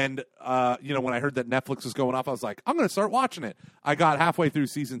 And, when I heard that Netflix was going off, I was like, I'm going to start watching it. I got halfway through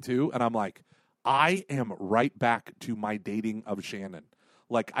season 2, and I'm like, I am right back to my dating of Shannon.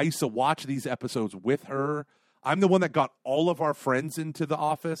 Like, I used to watch these episodes with her. I'm the one that got all of our friends into The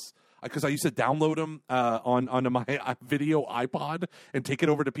Office because I used to download them onto my video iPod and take it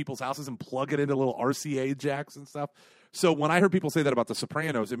over to people's houses and plug it into little RCA jacks and stuff. So when I heard people say that about The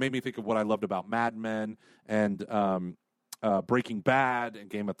Sopranos, it made me think of what I loved about Mad Men and Breaking Bad and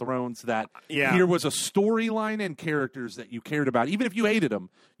Game of Thrones, that here was a storyline and characters that you cared about. Even if you hated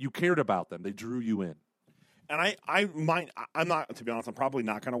them, you cared about them. They drew you in. And I'm not, to be honest, I'm probably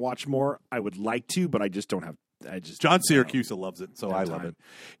not going to watch more. I would like to, but I just don't have. John Syracuse loves it, so I love it.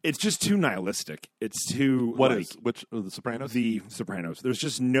 It's just too nihilistic. It's too The Sopranos? The Sopranos. There's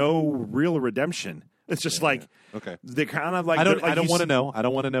just no real redemption. It's just okay. They kind of like. I don't want to know. I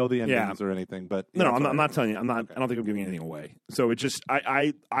don't want to know the endings or anything. But no, I'm not telling you. I don't think I'm giving anything away. So it just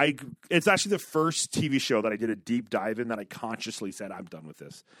it's actually the first TV show that I did a deep dive in that I consciously said I'm done with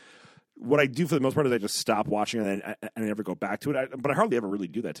this. What I do for the most part is I just stop watching it and I never go back to it. But I hardly ever really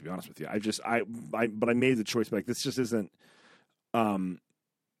do that, to be honest with you. But I made the choice. But like, this just isn't.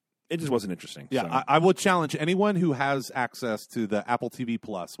 It just wasn't interesting. Yeah, so. I will challenge anyone who has access to the Apple TV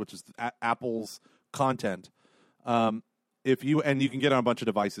Plus, which is Apple's content. If you can get it on a bunch of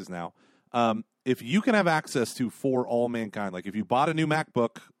devices now. If you can have access to For All Mankind, like if you bought a new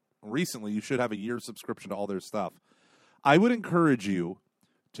MacBook recently, you should have a year's subscription to all their stuff. I would encourage you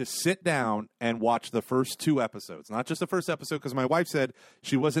to sit down and watch the first 2 episodes. Not just the first episode, because my wife said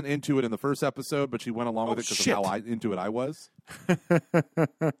she wasn't into it in the first episode, but she went along with it because of how into it I was.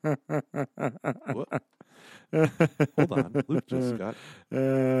 Hold on. Luke just got...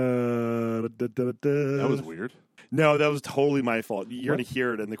 That was weird. No, that was totally my fault. You're going to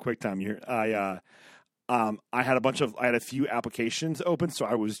hear it in the QuickTime. I had a few applications open, so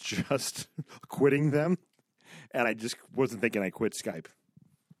I was just quitting them, and I just wasn't thinking I quit Skype.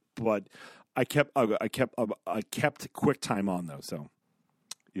 But I kept QuickTime on though. So,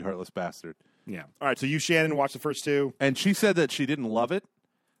 you heartless bastard. Yeah. All right. So you, Shannon, watched the first 2, and she said that she didn't love it,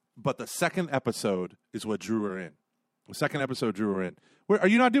 but the second episode is what drew her in. The second episode drew her in. Are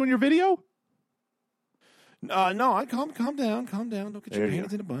you not doing your video? No. Calm down. Don't get your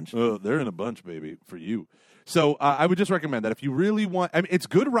hands in a bunch. Oh, they're in a bunch, baby, for you. So I would just recommend that if you really want. I mean, it's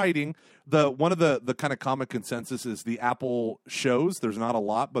good writing. One of the kind of common consensus is the Apple shows. There's not a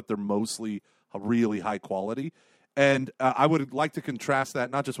lot, but they're mostly really high quality. And I would like to contrast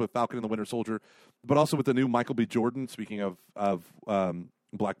that not just with Falcon and the Winter Soldier, but also with the new Michael B. Jordan. Speaking of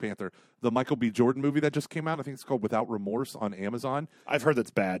Black Panther, the Michael B. Jordan movie that just came out. I think it's called Without Remorse on Amazon. I've heard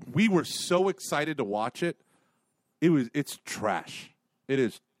that's bad. We were so excited to watch it. It's trash. It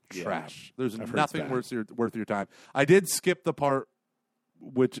is trash. There's nothing worth your time. I did skip the part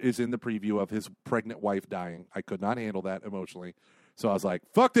which is in the preview of his pregnant wife dying. I could not handle that emotionally. So I was like,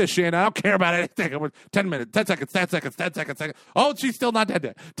 fuck this, Shannon. I don't care about anything. 10 minutes, 10 seconds, 10 seconds, 10 seconds, 10 seconds. Oh, she's still not dead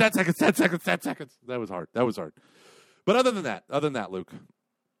yet. 10 seconds, 10 seconds, 10 seconds. That was hard. But other than that, Luke.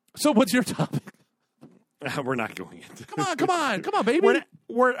 So what's your topic? We're not going into. Come on, baby.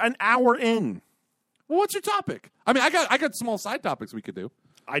 We're an hour in. Well, what's your topic? I mean, I got small side topics we could do.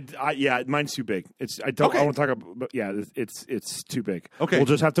 Yeah, mine's too big. I want to talk about. But yeah, it's too big. Okay, we'll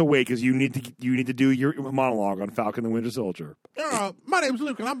just have to wait because you need to do your monologue on Falcon and the Winter Soldier. My name's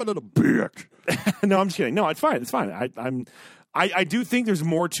Luke, and I'm a little bitch. No, I'm just kidding. No, it's fine. It's fine. I do think there's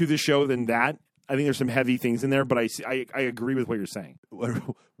more to the show than that. I think there's some heavy things in there, but I agree with what you're saying.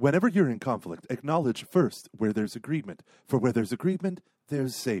 Whenever you're in conflict, acknowledge first where there's agreement. For where there's agreement,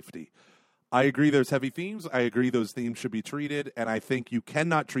 there's safety. I agree there's heavy themes. I agree those themes should be treated, and I think you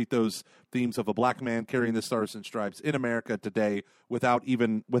cannot treat those themes of a black man carrying the Stars and Stripes in America today without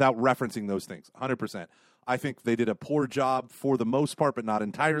referencing those things. 100%. I think they did a poor job for the most part, but not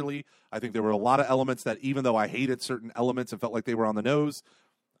entirely. I think there were a lot of elements that, even though I hated certain elements and felt like they were on the nose,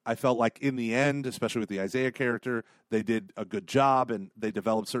 I felt like in the end, especially with the Isaiah character, they did a good job and they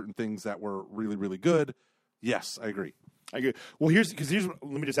developed certain things that were really, really good. Yes, I agree. I agree. Well, here's let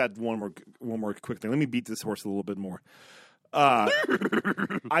me just add one more quick thing. Let me beat this horse a little bit more.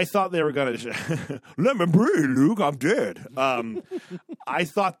 I thought they were gonna let me breathe, Luke. I'm dead. I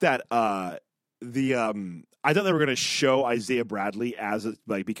thought that I thought they were going to show Isaiah Bradley as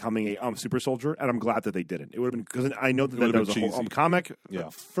becoming a super soldier, and I'm glad that they didn't. It would have been because I know that there was a whole comic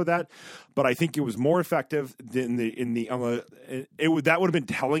for that, but I think it was more effective than that would have been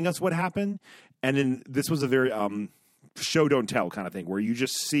telling us what happened, and then this was a very show don't tell kind of thing where you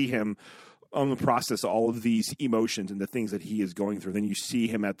just see him on the process all of these emotions and the things that he is going through. Then you see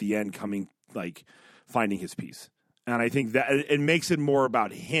him at the end finding his peace, and I think that it makes it more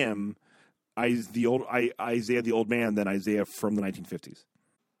about him. Isaiah the old man than Isaiah from the 1950s.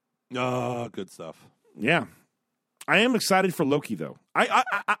 Oh, good stuff. Yeah. I am excited for Loki, though. I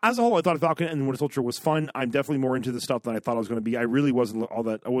as a whole, I thought Falcon and the Winter Soldier was fun. I'm definitely more into the stuff than I thought I was going to be. I really wasn't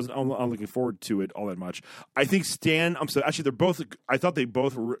looking forward to it all that much. I think Stan. Actually, they're both. I thought they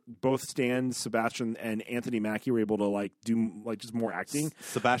both Stan, Sebastian, and Anthony Mackie were able to do just more acting.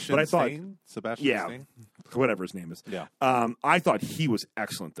 Sebastian, but I thought, Sebastian, Stain? Whatever his name is. Yeah. I thought he was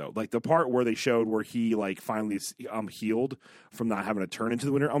excellent though. Like the part where they showed where he finally healed from not having to turn into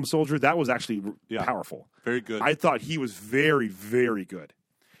the Winter Soldier. That was actually powerful. Very good. I thought he was very, very good.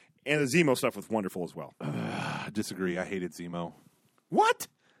 And the Zemo stuff was wonderful as well. I disagree. I hated Zemo. What?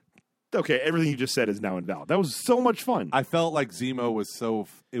 Okay, everything you just said is now invalid. That was so much fun. I felt like Zemo was so...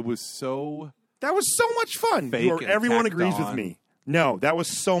 It was so... That was so much fun. Everyone agrees with me. No, that was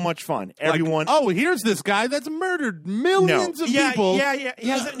so much fun. Everyone... here's this guy that's murdered millions of people. Yeah. He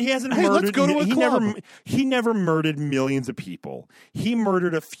hasn't hey, murdered... let's go to a club. He never murdered millions of people. He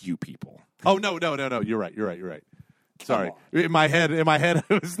murdered a few people. Oh, no. You're right. Sorry. In my head, I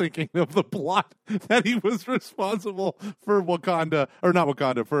was thinking of the plot that he was responsible for Wakanda, or not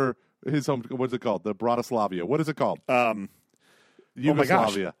Wakanda, for his home. What's it called? The Bratislavia. What is it called?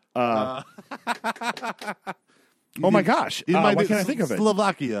 Yugoslavia. Oh my gosh! Why can't I think of it?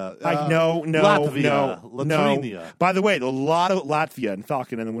 Slovakia. No, Latvia. No. By the way, a lot of Latvia and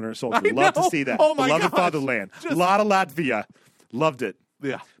Falcon and the Winter Soldier. Love to see that. Oh my Love the fatherland. A lot of Latvia. Loved it.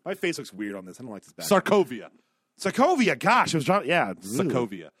 Yeah. My face looks weird on this. I don't like this back. Sokovia. Gosh, it was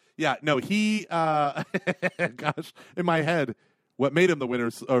Sokovia. Yeah, no, he gosh, in my head, what made him the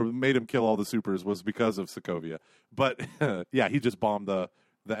winner or made him kill all the supers was because of Sokovia. But yeah, he just bombed the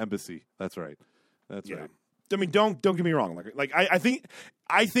embassy. That's right. That's right. I mean, don't get me wrong. I think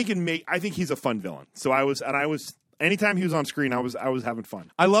he's a fun villain. So I was anytime he was on screen, I was having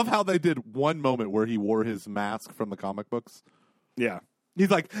fun. I love how they did one moment where he wore his mask from the comic books. Yeah.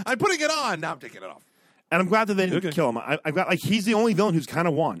 He's like, I'm putting it on. Now I'm taking it off. And I'm glad that they didn't kill him. I've got he's the only villain who's kind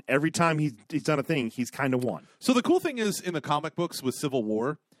of won. Every time he's done a thing, he's kind of won. So the cool thing is in the comic books with Civil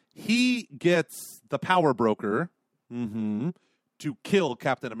War, he gets the power broker to kill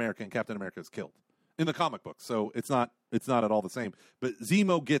Captain America, and Captain America is killed in the comic books. So it's not at all the same. But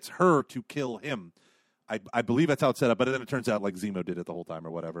Zemo gets her to kill him. I believe that's how it's set up, but then it turns out like Zemo did it the whole time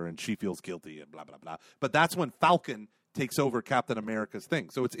or whatever, and she feels guilty and blah, blah, blah. But that's when Falcon takes over Captain America's thing.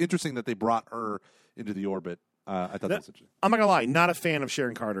 So it's interesting that they brought her into the orbit. I thought that was interesting. I'm not going to lie, not a fan of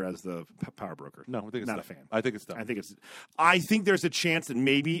Sharon Carter as the power broker. No, I think it's not dumb. a fan. I think it's dumb. I think there's a chance that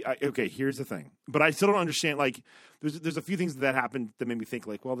maybe, okay, here's the thing. But I still don't understand, like, there's a few things that happened that made me think,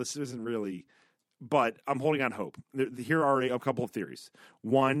 like, well, this isn't really, but I'm holding on hope. Here are a couple of theories.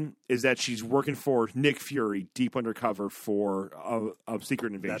 One is that she's working for Nick Fury deep undercover for a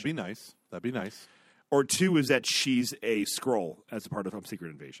secret invasion. That'd be nice. Or two is that she's a Skrull as a part of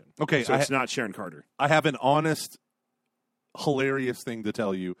Secret Invasion. Okay, so it's not Sharon Carter. I have an honest, hilarious thing to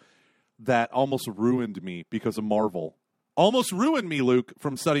tell you that almost ruined me because of Marvel. Almost ruined me, Luke,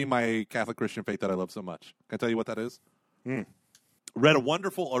 from studying my Catholic Christian faith that I love so much. Can I tell you what that is?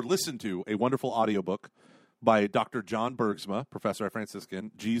 Listened to a wonderful audiobook by Dr. John Bergsma, professor at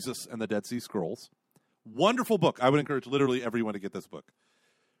Franciscan, Jesus and the Dead Sea Scrolls. Wonderful book. I would encourage literally everyone to get this book.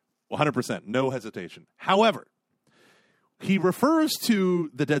 100%, no hesitation. However, he refers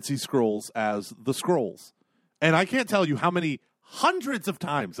to the Dead Sea Scrolls as the Scrolls. And I can't tell you how many hundreds of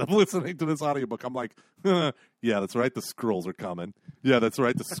times I'm listening to this audiobook. I'm like, yeah, that's right, the Scrolls are coming. Yeah, that's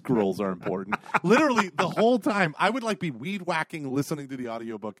right, the Scrolls are important. Literally, the whole time, I would be weed whacking listening to the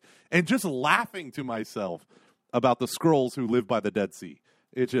audiobook and just laughing to myself about the Scrolls who live by the Dead Sea.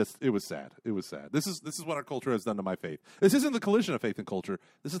 It was sad. It was sad. This is what our culture has done to my faith. This isn't the collision of faith and culture.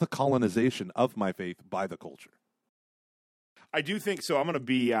 This is the colonization of my faith by the culture. I do think so. I'm going to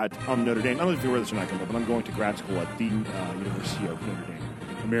be at Notre Dame. I don't know if you're with us or not, but I'm going to grad school at the University of Notre Dame,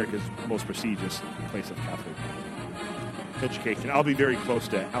 America's most prestigious place of Catholic education. I'll be very close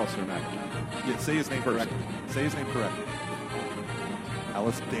to Alistair McIntyre. Yeah, say his name correctly. Say his name correctly.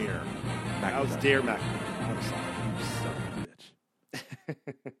 Alistair McIntyre. Alistair McIntyre.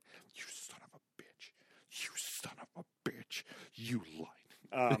 You son of a bitch. You son of a bitch. You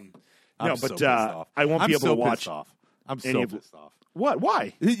lied. No, but pissed off. I won't be able to watch. I'm so pissed off. What?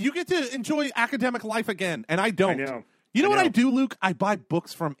 Why? You get to enjoy academic life again, and I don't. I know. You know what I do, Luke? I buy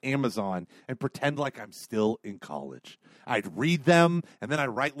books from Amazon and pretend like I'm still in college. I'd read them, and then I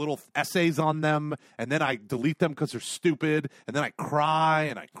write little essays on them, and then I delete them because they're stupid, and then I cry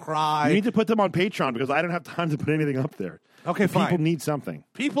and I cry. You need to put them on Patreon because I don't have time to put anything up there. Okay, fine. People need something.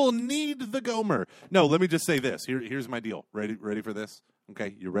 People need the Gomer. No, let me just say this. Here's my deal. Ready for this?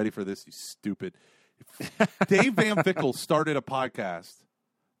 Okay, you ready for this, you stupid. Dave Van Vickle started a podcast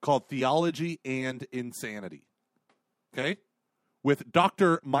called Theology and Insanity. Okay? With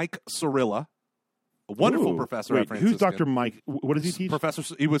Dr. Mike Cirilla, a wonderful professor at Franciscan. Who's Dr. Mike? What does he teach?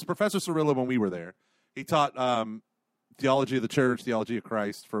 He was Professor Cirilla when we were there. He taught theology of the church, theology of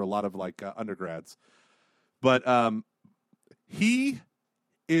Christ for a lot of undergrads. But he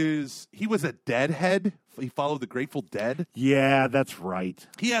was a Deadhead. He followed the Grateful Dead. Yeah, that's right.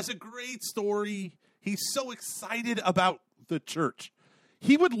 He has a great story. He's so excited about the church.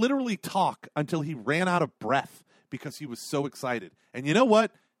 He would literally talk until he ran out of breath because he was so excited. And you know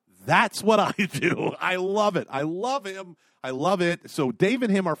what? That's what I do. I love it. I love him. I love it. So Dave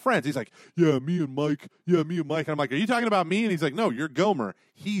and him are friends. He's like, yeah, me and Mike. Yeah, me and Mike. And I'm like, are you talking about me? And he's like, no, you're Gomer.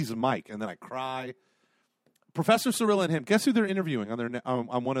 He's Mike. And then I cry. Professor Cirilla and him, guess who they're interviewing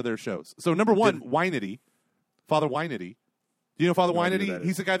on one of their shows? So number one, Weinity, Father Weinity. Do you know Father Weinity?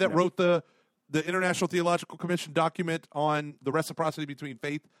 He's the guy that wrote the International Theological Commission document on the reciprocity between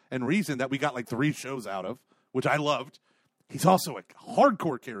faith and reason that we got 3 shows out of, which I loved. He's also a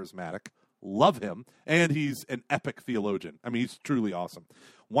hardcore charismatic. Love him. And he's an epic theologian. I mean, he's truly awesome.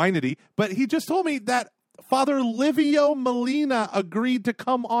 Weinity. But he just told me that Father Livio Molina agreed to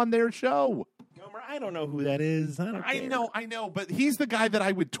come on their show. I don't know who that is. I know. But he's the guy that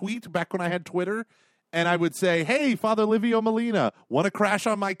I would tweet back when I had Twitter. And I would say, hey, Father Livio Molina, want to crash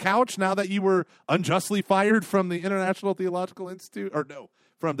on my couch now that you were unjustly fired from the International Theological Institute? Or no,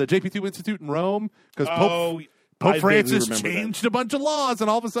 from the JP2 Institute in Rome? Because Pope Francis changed a bunch of laws, and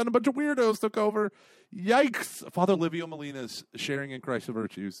all of a sudden a bunch of weirdos took over. Yikes. Father Livio Molina's sharing in Christ's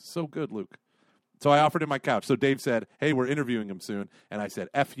virtues. So good, Luke. So I offered him my couch. So Dave said, hey, we're interviewing him soon. And I said,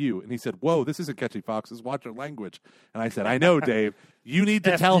 F you. And he said, whoa, this isn't Catchy Foxes. Watch your language. And I said, I know, Dave. You need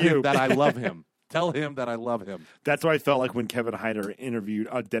to tell him that I love him. Tell him that I love him. That's what I felt like when Kevin Heider interviewed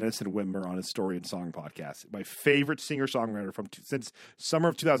Denison Wimmer on his Story and Song podcast. My favorite singer-songwriter since summer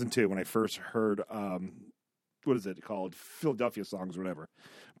of 2002 when I first heard, what is it called? Philadelphia Songs or whatever.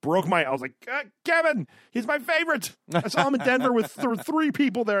 I was like, Kevin, he's my favorite. I saw him in Denver with 3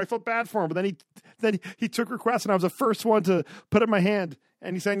 people there. I felt bad for him. But then he took requests, and I was the first one to put it in my hand.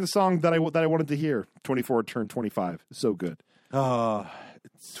 And he sang the song that I wanted to hear. 24 turned 25. So good.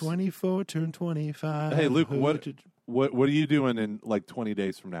 24 turned 25. Hey, Luke, what are you doing in like 20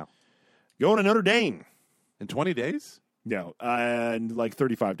 days from now? Going to Notre Dame. In 20 days? No, in like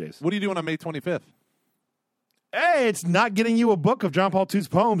 35 days. What are you doing on May 25th? Hey, it's not getting you a book of John Paul II's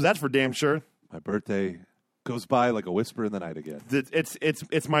poems. That's for damn sure. My birthday goes by like a whisper in the night again.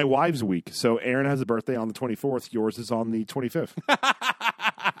 It's my wife's week. So Aaron has a birthday on the 24th. Yours is on the 25th.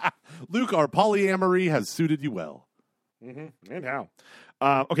 Luke, our polyamory has suited you well. Mm-hmm. And how?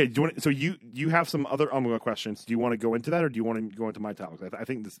 Okay. Do you want? So you have some other questions. Do you want to go into that, or do you want to go into my topics? I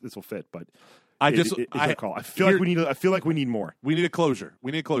think this will fit, but it's your call. I feel like we need more. We need a closure.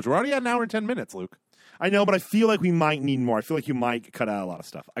 We're already at an hour and 10 minutes, Luke. I know, but I feel like we might need more. I feel like you might cut out a lot of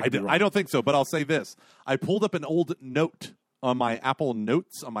stuff. I don't think so, but I'll say this. I pulled up an old note on my Apple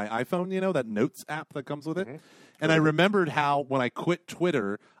Notes on my iPhone, you know, that Notes app that comes with it. Mm-hmm. And I remembered how when I quit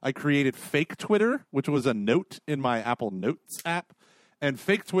Twitter, I created fake Twitter, which was a note in my Apple Notes app. And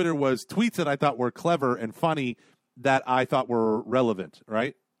fake Twitter was tweets that I thought were clever and funny that I thought were relevant,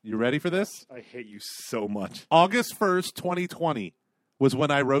 right? You ready for this? I hate you so much. August 1st, 2020 was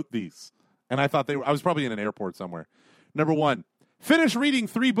when I wrote these. And I thought I was probably in an airport somewhere. Number 1, finish reading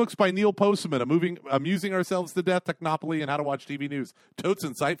 3 books by Neil Postman, Amusing Ourselves to Death, Technopoly, and How to Watch TV News. Totes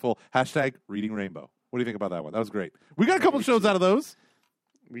insightful. # Reading Rainbow. What do you think about that one? That was great. We got a couple shows out of those.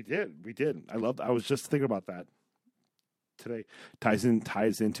 We did. I was just thinking about that today. Ties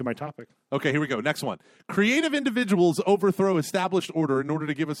into my topic. Okay, here we go. Next one. Creative individuals overthrow established order in order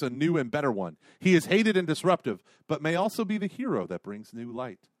to give us a new and better one. He is hated and disruptive, but may also be the hero that brings new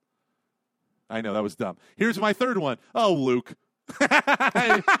light. I know, that was dumb. Here's my third one. Oh, Luke. That's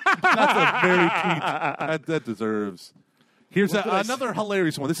a very cute. That deserves. Here's another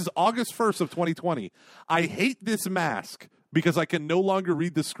hilarious one. This is August 1st of 2020. I hate this mask because I can no longer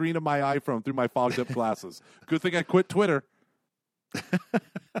read the screen of my iPhone through my fogged up glasses. Good thing I quit Twitter.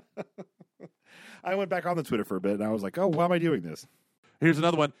 I went back on the Twitter for a bit, and I was like, oh, why am I doing this? Here's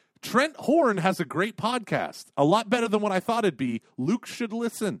another one. Trent Horn has a great podcast. A lot better than what I thought it'd be. Luke should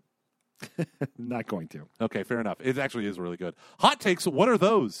listen. Not going to. Okay, fair enough. It actually is really good. Hot takes, what are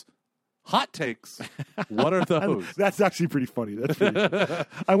those? Hot takes, what are those? That's actually pretty funny.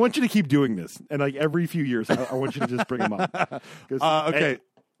 I want you to keep doing this. And like every few years, I want you to just bring them up. Okay.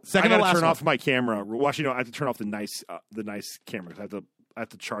 Second to last turn off my camera. Well, actually, no, I have to turn off the nice camera because I have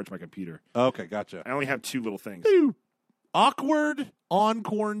to charge my computer. Okay, gotcha. I only have 2 little things. Awkward on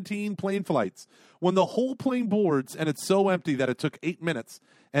quarantine plane flights. When the whole plane boards and it's so empty that it took 8 minutes.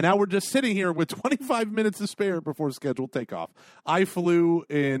 And now we're just sitting here with 25 minutes to spare before scheduled takeoff. I flew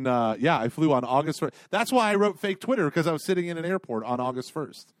on August 1st. That's why I wrote fake Twitter, because I was sitting in an airport on August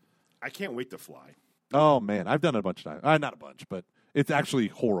 1st. I can't wait to fly. Oh, man. I've done it a bunch of times. Not a bunch, but it's actually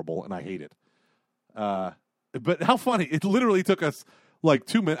horrible, and I hate it. But how funny. It literally took us like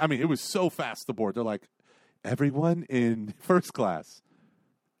 2 minutes. I mean, it was so fast to board. They're like, everyone in first class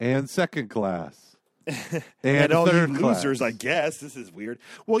and second class. And all you class. losers, I guess. This is weird.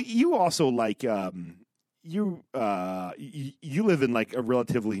 Well, you also like you live in like a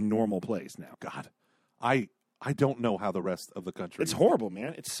relatively normal place now. God, I don't know how the rest of the country. It's horrible,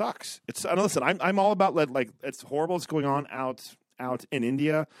 man. It sucks. Listen, I'm all about like it's horrible. It's going on out in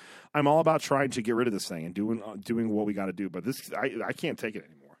India. I'm all about trying to get rid of this thing and doing what we got to do. But this, I can't take it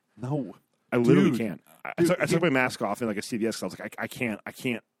anymore. No, I literally can't. I took my mask off in like a CVS because I was like, I can't.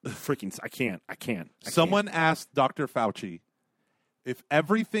 Someone asked Dr. Fauci, if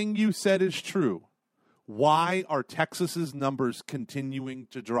everything you said is true, why are Texas's numbers continuing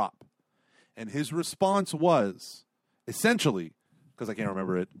to drop? And his response was, essentially, because I can't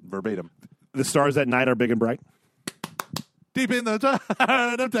remember it verbatim, the stars at night are big and bright. Deep in the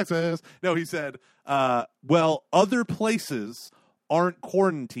heart of Texas. No, he said, well, other places aren't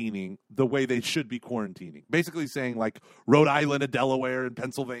quarantining the way they should be quarantining. Basically saying like Rhode Island and Delaware and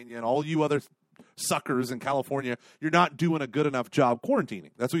Pennsylvania and all you other suckers in California, you're not doing a good enough job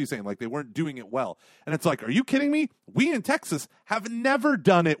quarantining. That's what he's saying. Like they weren't doing it well. And it's like, are you kidding me? We in Texas have never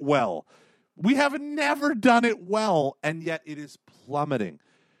done it well. We have never done it well, and yet it is plummeting.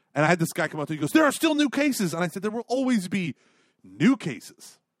 And I had this guy come up to me, he goes, there are still new cases. And I said, there will always be new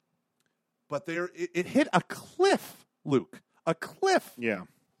cases. But it hit a cliff, Luke. A cliff. Yeah.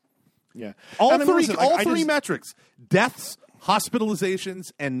 All three metrics: deaths,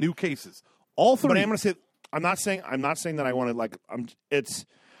 hospitalizations, and new cases. All 3. But I'm going to say I'm not saying that I want to like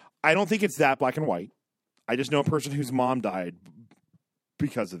I don't think it's that black and white. I just know a person whose mom died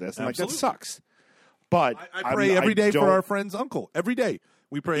because of this, and like that sucks. But I pray every day for our friend's uncle. Every day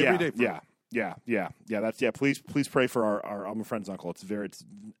we pray every day for him. Yeah. Please pray for our friend's uncle. It's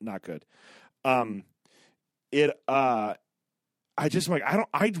not good. I just like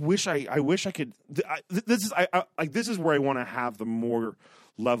I wish I could. This is where I want to have the more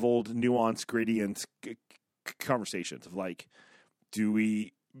leveled, nuanced, gritty, and conversations of like, do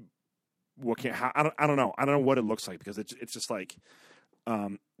we? What can I don't know. I don't know what it looks like because it's just like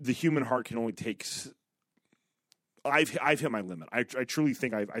the human heart can only take. I've hit my limit. I truly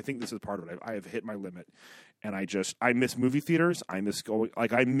think I think this is part of it. I have hit my limit, and I miss movie theaters. I miss going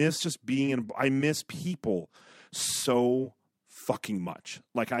I miss just being in. I miss people so fucking much.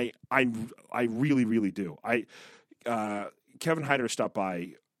 Like I really really do. Kevin Hyder stopped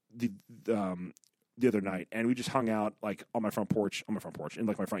by the other night, and we just hung out like on my front porch in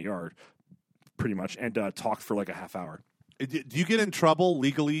like my front yard, pretty much, and talked for like a half hour. Do you get in trouble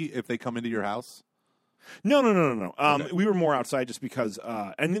legally if they come into your house? No. Okay. We were more outside just because,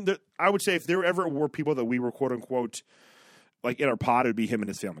 I would say if there ever were people that we were quote unquote like in our pod, it would be him and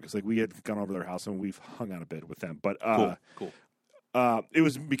his family because like we had gone over to their house and we've hung out a bit with them. But Cool. It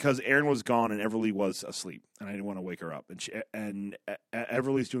was because Erin was gone and Everly was asleep, and I didn't want to wake her up. And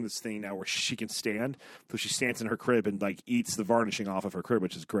Everly's doing this thing now where she can stand, so she stands in her crib and like eats the varnishing off of her crib,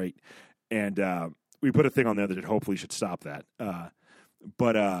 which is great. And we put a thing on there that hopefully should stop that.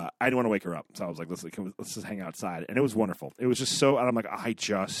 But I didn't want to wake her up, so I was like, let's just hang outside, and it was wonderful. It was just so, and I'm like, I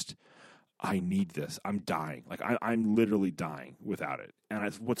need this. I'm dying. Like I'm literally dying without it.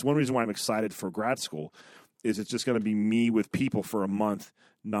 And what's one reason why I'm excited for grad school is it's just going to be me with people for a month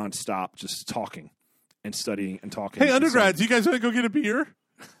nonstop, just talking and studying and talking. Hey, undergrads, you guys want to go get a beer?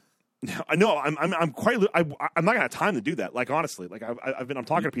 No, I'm quite. I'm not gonna have time to do that. Like honestly, like I'm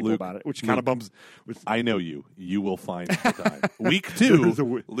talking to people Luke, about it, which kind of bums. I know you. You will find the time. Week 2,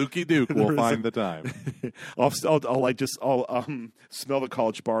 Lukey Duke will find the time. I'll smell the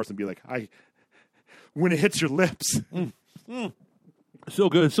college bars and be like, when it hits your lips. So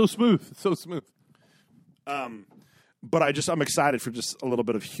good, so smooth, so smooth. But I'm excited for just a little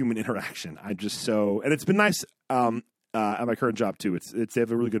bit of human interaction. And it's been nice. At my current job too, they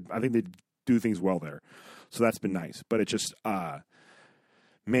have a really good. I think they do things well there, so that's been nice. But it just,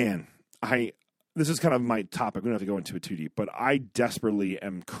 man, this is kind of my topic. We don't have to go into it too deep, but I desperately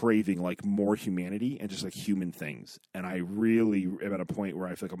am craving like more humanity and just like human things. And I really am at a point where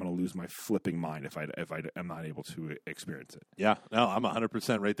I feel like I'm going to lose my flipping mind if I am not able to experience it. Yeah, no, I'm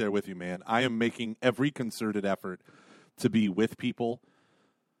 100% right there with you, man. I am making every concerted effort to be with people.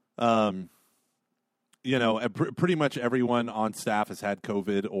 Pretty much everyone on staff has had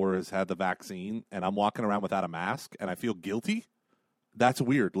COVID or has had the vaccine, and I'm walking around without a mask, and I feel guilty. That's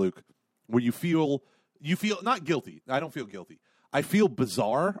weird, Luke. Where you feel not guilty. I don't feel guilty. I feel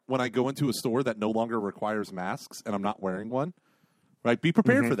bizarre when I go into a store that no longer requires masks, and I'm not wearing one. Right? Be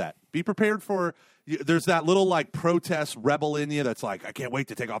prepared for that. Be prepared for. There's that little like protest rebel in you that's like, I can't wait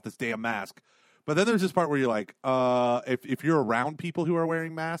to take off this damn mask. But then there's this part where you're like, if you're around people who are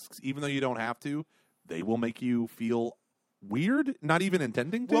wearing masks, even though you don't have to, they will make you feel weird, not even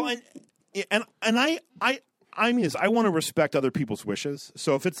intending to. Well, and I mean, I want to respect other people's wishes.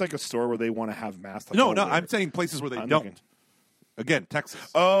 So if it's like a store where they want to have masks, like, I'm saying places where they don't. Again, Texas.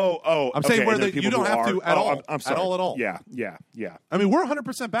 I'm saying where you don't have to at all. I'm sorry. At all. Yeah. I mean, we're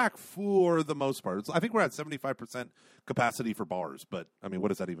 100% back for the most part. I think we're at 75% capacity for bars, but I mean, what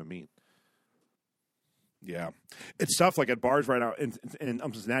does that even mean? Yeah, it's tough. Like at bars right now in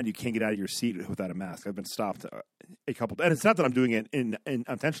Cincinnati, you can't get out of your seat without a mask. I've been stopped a couple, and it's not that I'm doing it in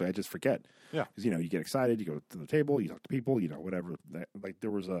intentionally. I just forget. Yeah, because you get excited, you go to the table, you talk to people, whatever. Like I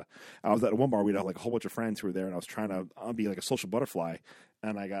was at one bar, we had like a whole bunch of friends who were there, and I was trying to be like a social butterfly,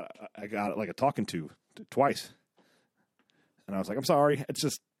 and I got like a talking to twice, and I was like, I'm sorry, it's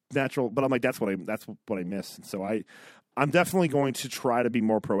just natural, but I'm like, that's what I miss, and so I'm definitely going to try to be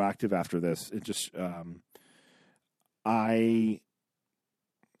more proactive after this. It just it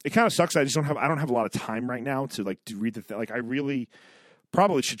kind of sucks. I don't have a lot of time right now to like to read the thing. Like I really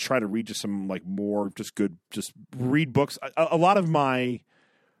probably should try to read just some like more just read books. A lot of this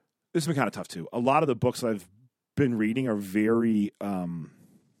has been kind of tough too. A lot of the books I've been reading are very I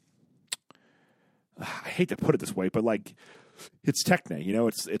hate to put it this way, but like it's techne, it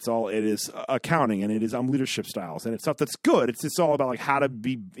is accounting and it is leadership styles and it's stuff that's good. It's all about like how to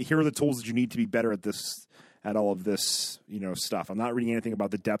here are the tools that you need to be better at this, at all of this, stuff. I'm not reading anything about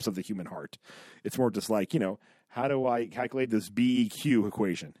the depths of the human heart. It's more just like, how do I calculate this BEQ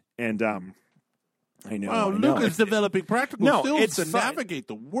equation? And I know. Oh, Luke is developing practical skills to fun. navigate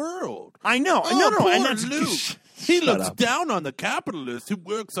the world. I know. Oh, no, and that's Luke. He Shut looks up. down on the capitalist who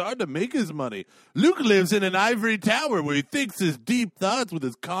works hard to make his money. Luke lives in an ivory tower where he thinks his deep thoughts with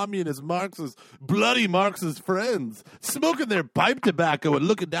his communist Marxist, bloody Marxist friends, smoking their pipe tobacco and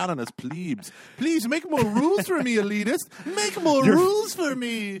looking down on us plebes. Please make more rules for me, elitist. Make more rules for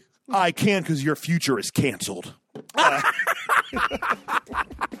me. I can't because your future is canceled.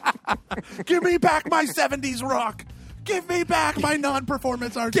 Give me back my 70s rock. Give me back my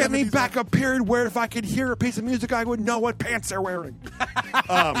non-performance art. Give me 70s back a period where if I could hear a piece of music, I would know what pants they're wearing.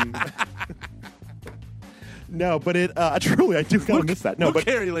 No, but truly, I do kind of miss that. No, Luke but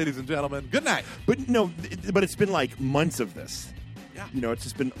Carey, ladies and gentlemen. Good night. But no, but it's been like months of this. Yeah. You know, it's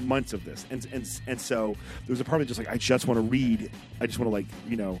just been months of this, and so there's a part of me just like I just want to read. I just want to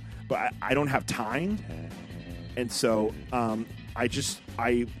but I don't have time, and so part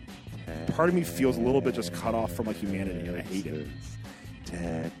of me feels a little bit just cut off from like humanity, and I hate it.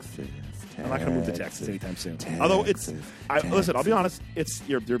 Texas. I'm not going to move to Texas anytime soon. Although listen, I'll be honest,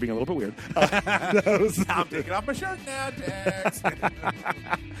 you're being a little bit weird. I'm taking off my shirt now, Tex.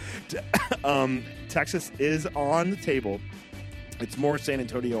 Texas is on the table. It's more San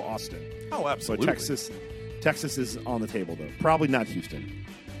Antonio, Austin. Oh, So absolutely. Texas is on the table though. Probably not Houston.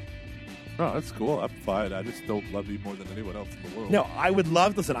 Oh, that's cool. I'm fine. I just don't love you more than anyone else in the world. No, I'd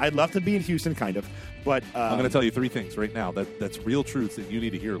love to be in Houston, kind of, but I'm going to tell you 3 things right now that's real truths that you need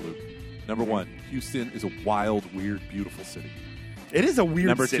to hear, Luke. Number 1, Houston is a wild, weird, beautiful city. it is a weird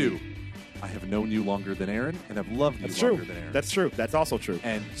Number city. 2, I have known you longer than Aaron, and I've loved you That's longer true. than Aaron. That's true. That's also true.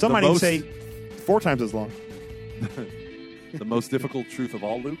 And some the might even most- say 4 times as long. the most difficult truth of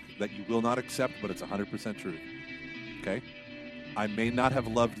all, Luke, that you will not accept, but it's 100% truth. Okay? I may not have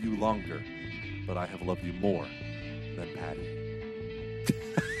loved you longer, but I have loved you more than Patty.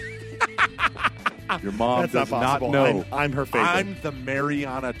 Your mom That's does not not possible. know. I'm her favorite. I'm the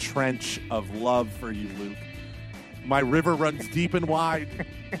Mariana Trench of love for you, Luke. My river runs deep and wide.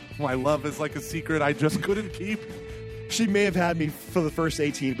 My love is like a secret I just couldn't keep. She may have had me for the first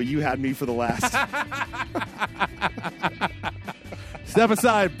 18, but you had me for the last. Step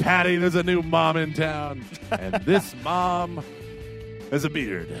aside, Patty. There's a new mom in town. And this mom has a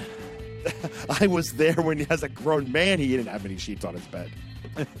beard. I was there when, as a grown man, he didn't have many sheets on his bed.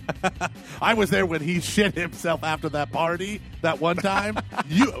 I was there when he shit himself after that party that one time.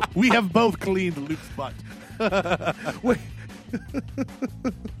 We have both cleaned Luke's butt. Wait,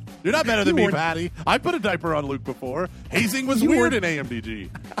 You're not better than You me, weren't- Patty. I put a diaper on Luke before. Hazing was You weird weren't- in AMDG.